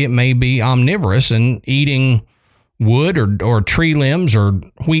 that it may be omnivorous and eating wood or tree limbs or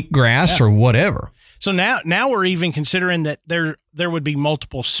wheat grass or whatever. So now we're even considering that there would be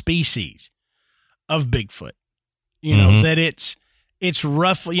multiple species of Bigfoot. That it's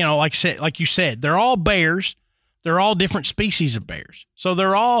roughly, like you said, they're all bears. They're all different species of bears. So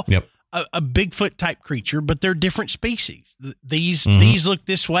they're all a Bigfoot type creature, but they're different species. These look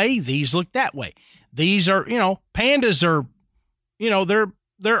this way. These look that way. These are, pandas are,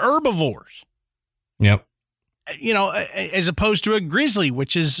 they're herbivores. Yep. As opposed to a grizzly,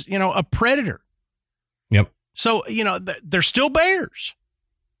 which is, a predator. Yep. So, they're still bears,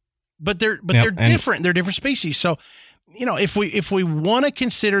 but they're different. They're different species. So, if we want to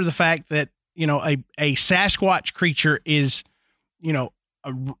consider the fact that, a Sasquatch creature is,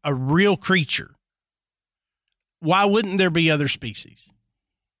 a real creature, why wouldn't there be other species?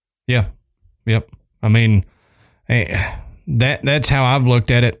 Yeah. Yep. I mean, that's how I've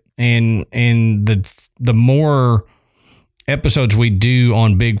looked at it. And the more episodes we do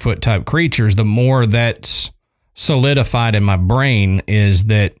on Bigfoot type creatures, the more that's solidified in my brain is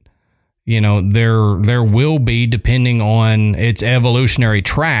that, there will be, depending on its evolutionary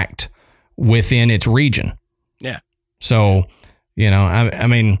tract within its region. Yeah. So,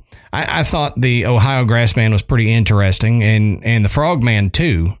 I thought the Ohio Grassman was pretty interesting, and the Frogman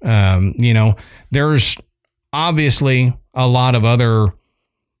too. There's obviously a lot of other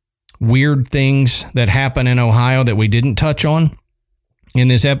weird things that happen in Ohio that we didn't touch on in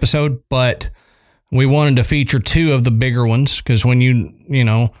this episode, but we wanted to feature two of the bigger ones because when you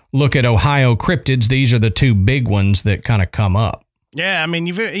look at Ohio cryptids, these are the two big ones that kind of come up. Yeah, I mean,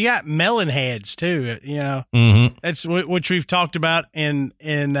 you got melon heads too. That's which we've talked about in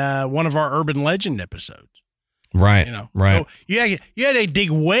one of our urban legend episodes. Right. Right. So you had to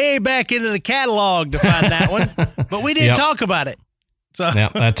dig way back into the catalog to find that one, but we didn't talk about it. So yeah,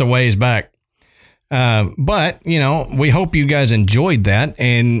 that's a ways back. But we hope you guys enjoyed that,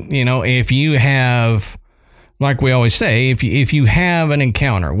 and if you have, like we always say, if you have an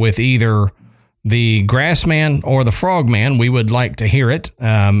encounter with either the Grassman or the Frogman, we would like to hear it.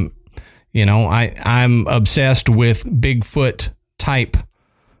 I'm obsessed with Bigfoot type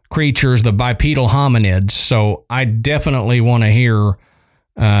creatures, the bipedal hominids. So I definitely want to hear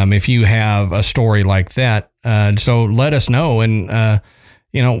if you have a story like that. So let us know. And,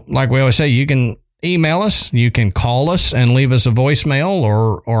 like we always say, you can email us, you can call us and leave us a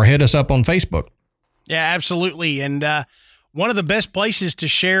voicemail or hit us up on Facebook. Yeah, absolutely. And one of the best places to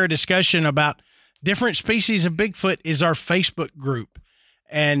share a discussion about different species of Bigfoot is our Facebook group.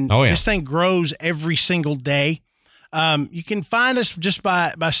 And this thing grows every single day. You can find us just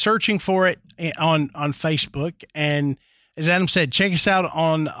by searching for it on Facebook. And as Adam said, check us out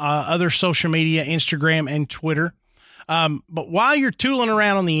on other social media, Instagram and Twitter. But while you're tooling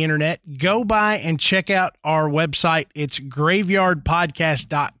around on the internet, go by and check out our website. It's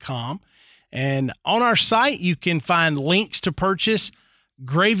graveyardpodcast.com. And on our site, you can find links to purchase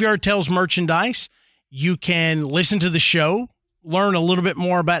Graveyard Tales merchandise. You can listen to the show, learn a little bit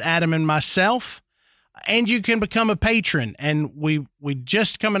more about Adam and myself, and you can become a patron. And we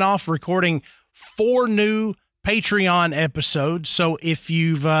just coming off recording 4 new Patreon episodes. So if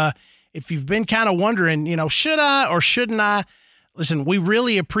you've been kind of wondering, should I or shouldn't I? Listen, we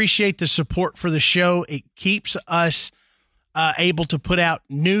really appreciate the support for the show. It keeps us able to put out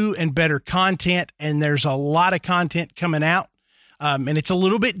new and better content, and there's a lot of content coming out. And it's a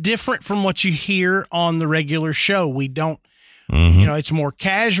little bit different from what you hear on the regular show. We don't, it's more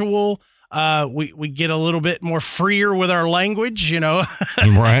casual. We get a little bit more freer with our language,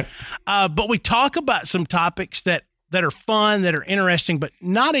 Right. But we talk about some topics that are fun, that are interesting, but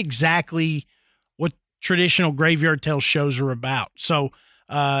not exactly what traditional Graveyard Tales shows are about. So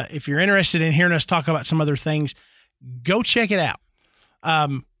if you're interested in hearing us talk about some other things, go check it out.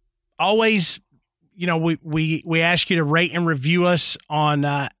 Always, we ask you to rate and review us on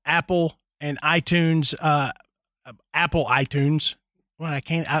Apple and iTunes, Apple iTunes. Well,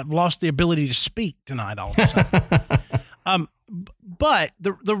 I've lost the ability to speak tonight all of a sudden. But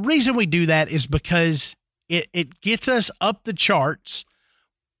the reason we do that is because it gets us up the charts,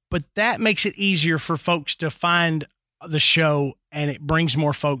 but that makes it easier for folks to find the show, and it brings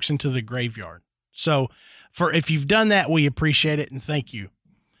more folks into the graveyard. So if you've done that, we appreciate it and thank you.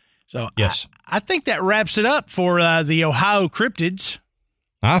 So yes, I think that wraps it up for the Ohio cryptids.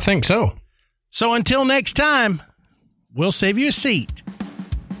 I think so. So until next time, we'll save you a seat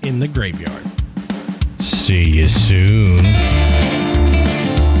in the graveyard. See you soon.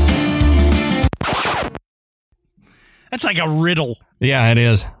 That's like a riddle. Yeah, it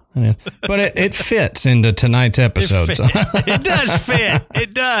is. But it fits into tonight's episode. It does fit.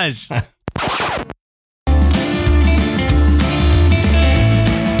 It does.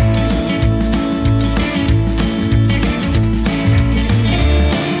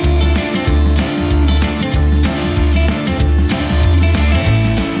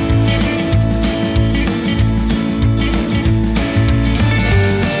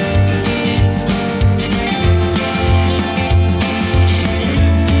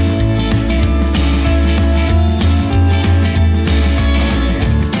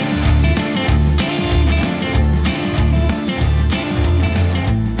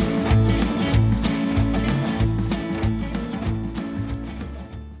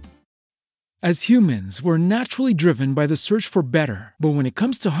 As humans, we're naturally driven by the search for better. But when it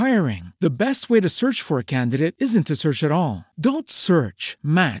comes to hiring, the best way to search for a candidate isn't to search at all. Don't search,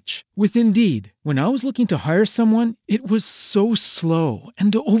 match with Indeed. When I was looking to hire someone, it was so slow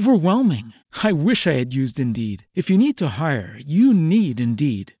and overwhelming. I wish I had used Indeed. If you need to hire, you need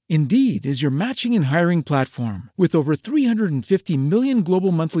Indeed. Indeed is your matching and hiring platform with over 350 million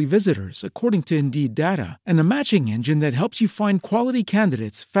global monthly visitors, according to Indeed data, and a matching engine that helps you find quality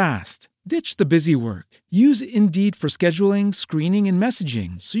candidates fast. Ditch the busy work. Use Indeed for scheduling, screening, and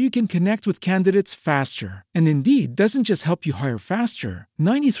messaging so you can connect with candidates faster. And Indeed doesn't just help you hire faster.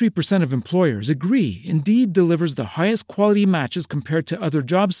 93% of employers agree Indeed delivers the highest quality matches compared to other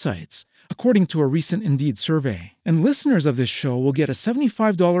job sites, according to a recent Indeed survey. And listeners of this show will get a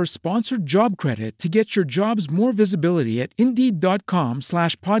 $75 sponsored job credit to get your jobs more visibility at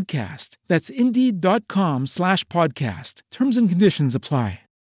Indeed.com/podcast. That's Indeed.com/podcast. Terms and conditions apply.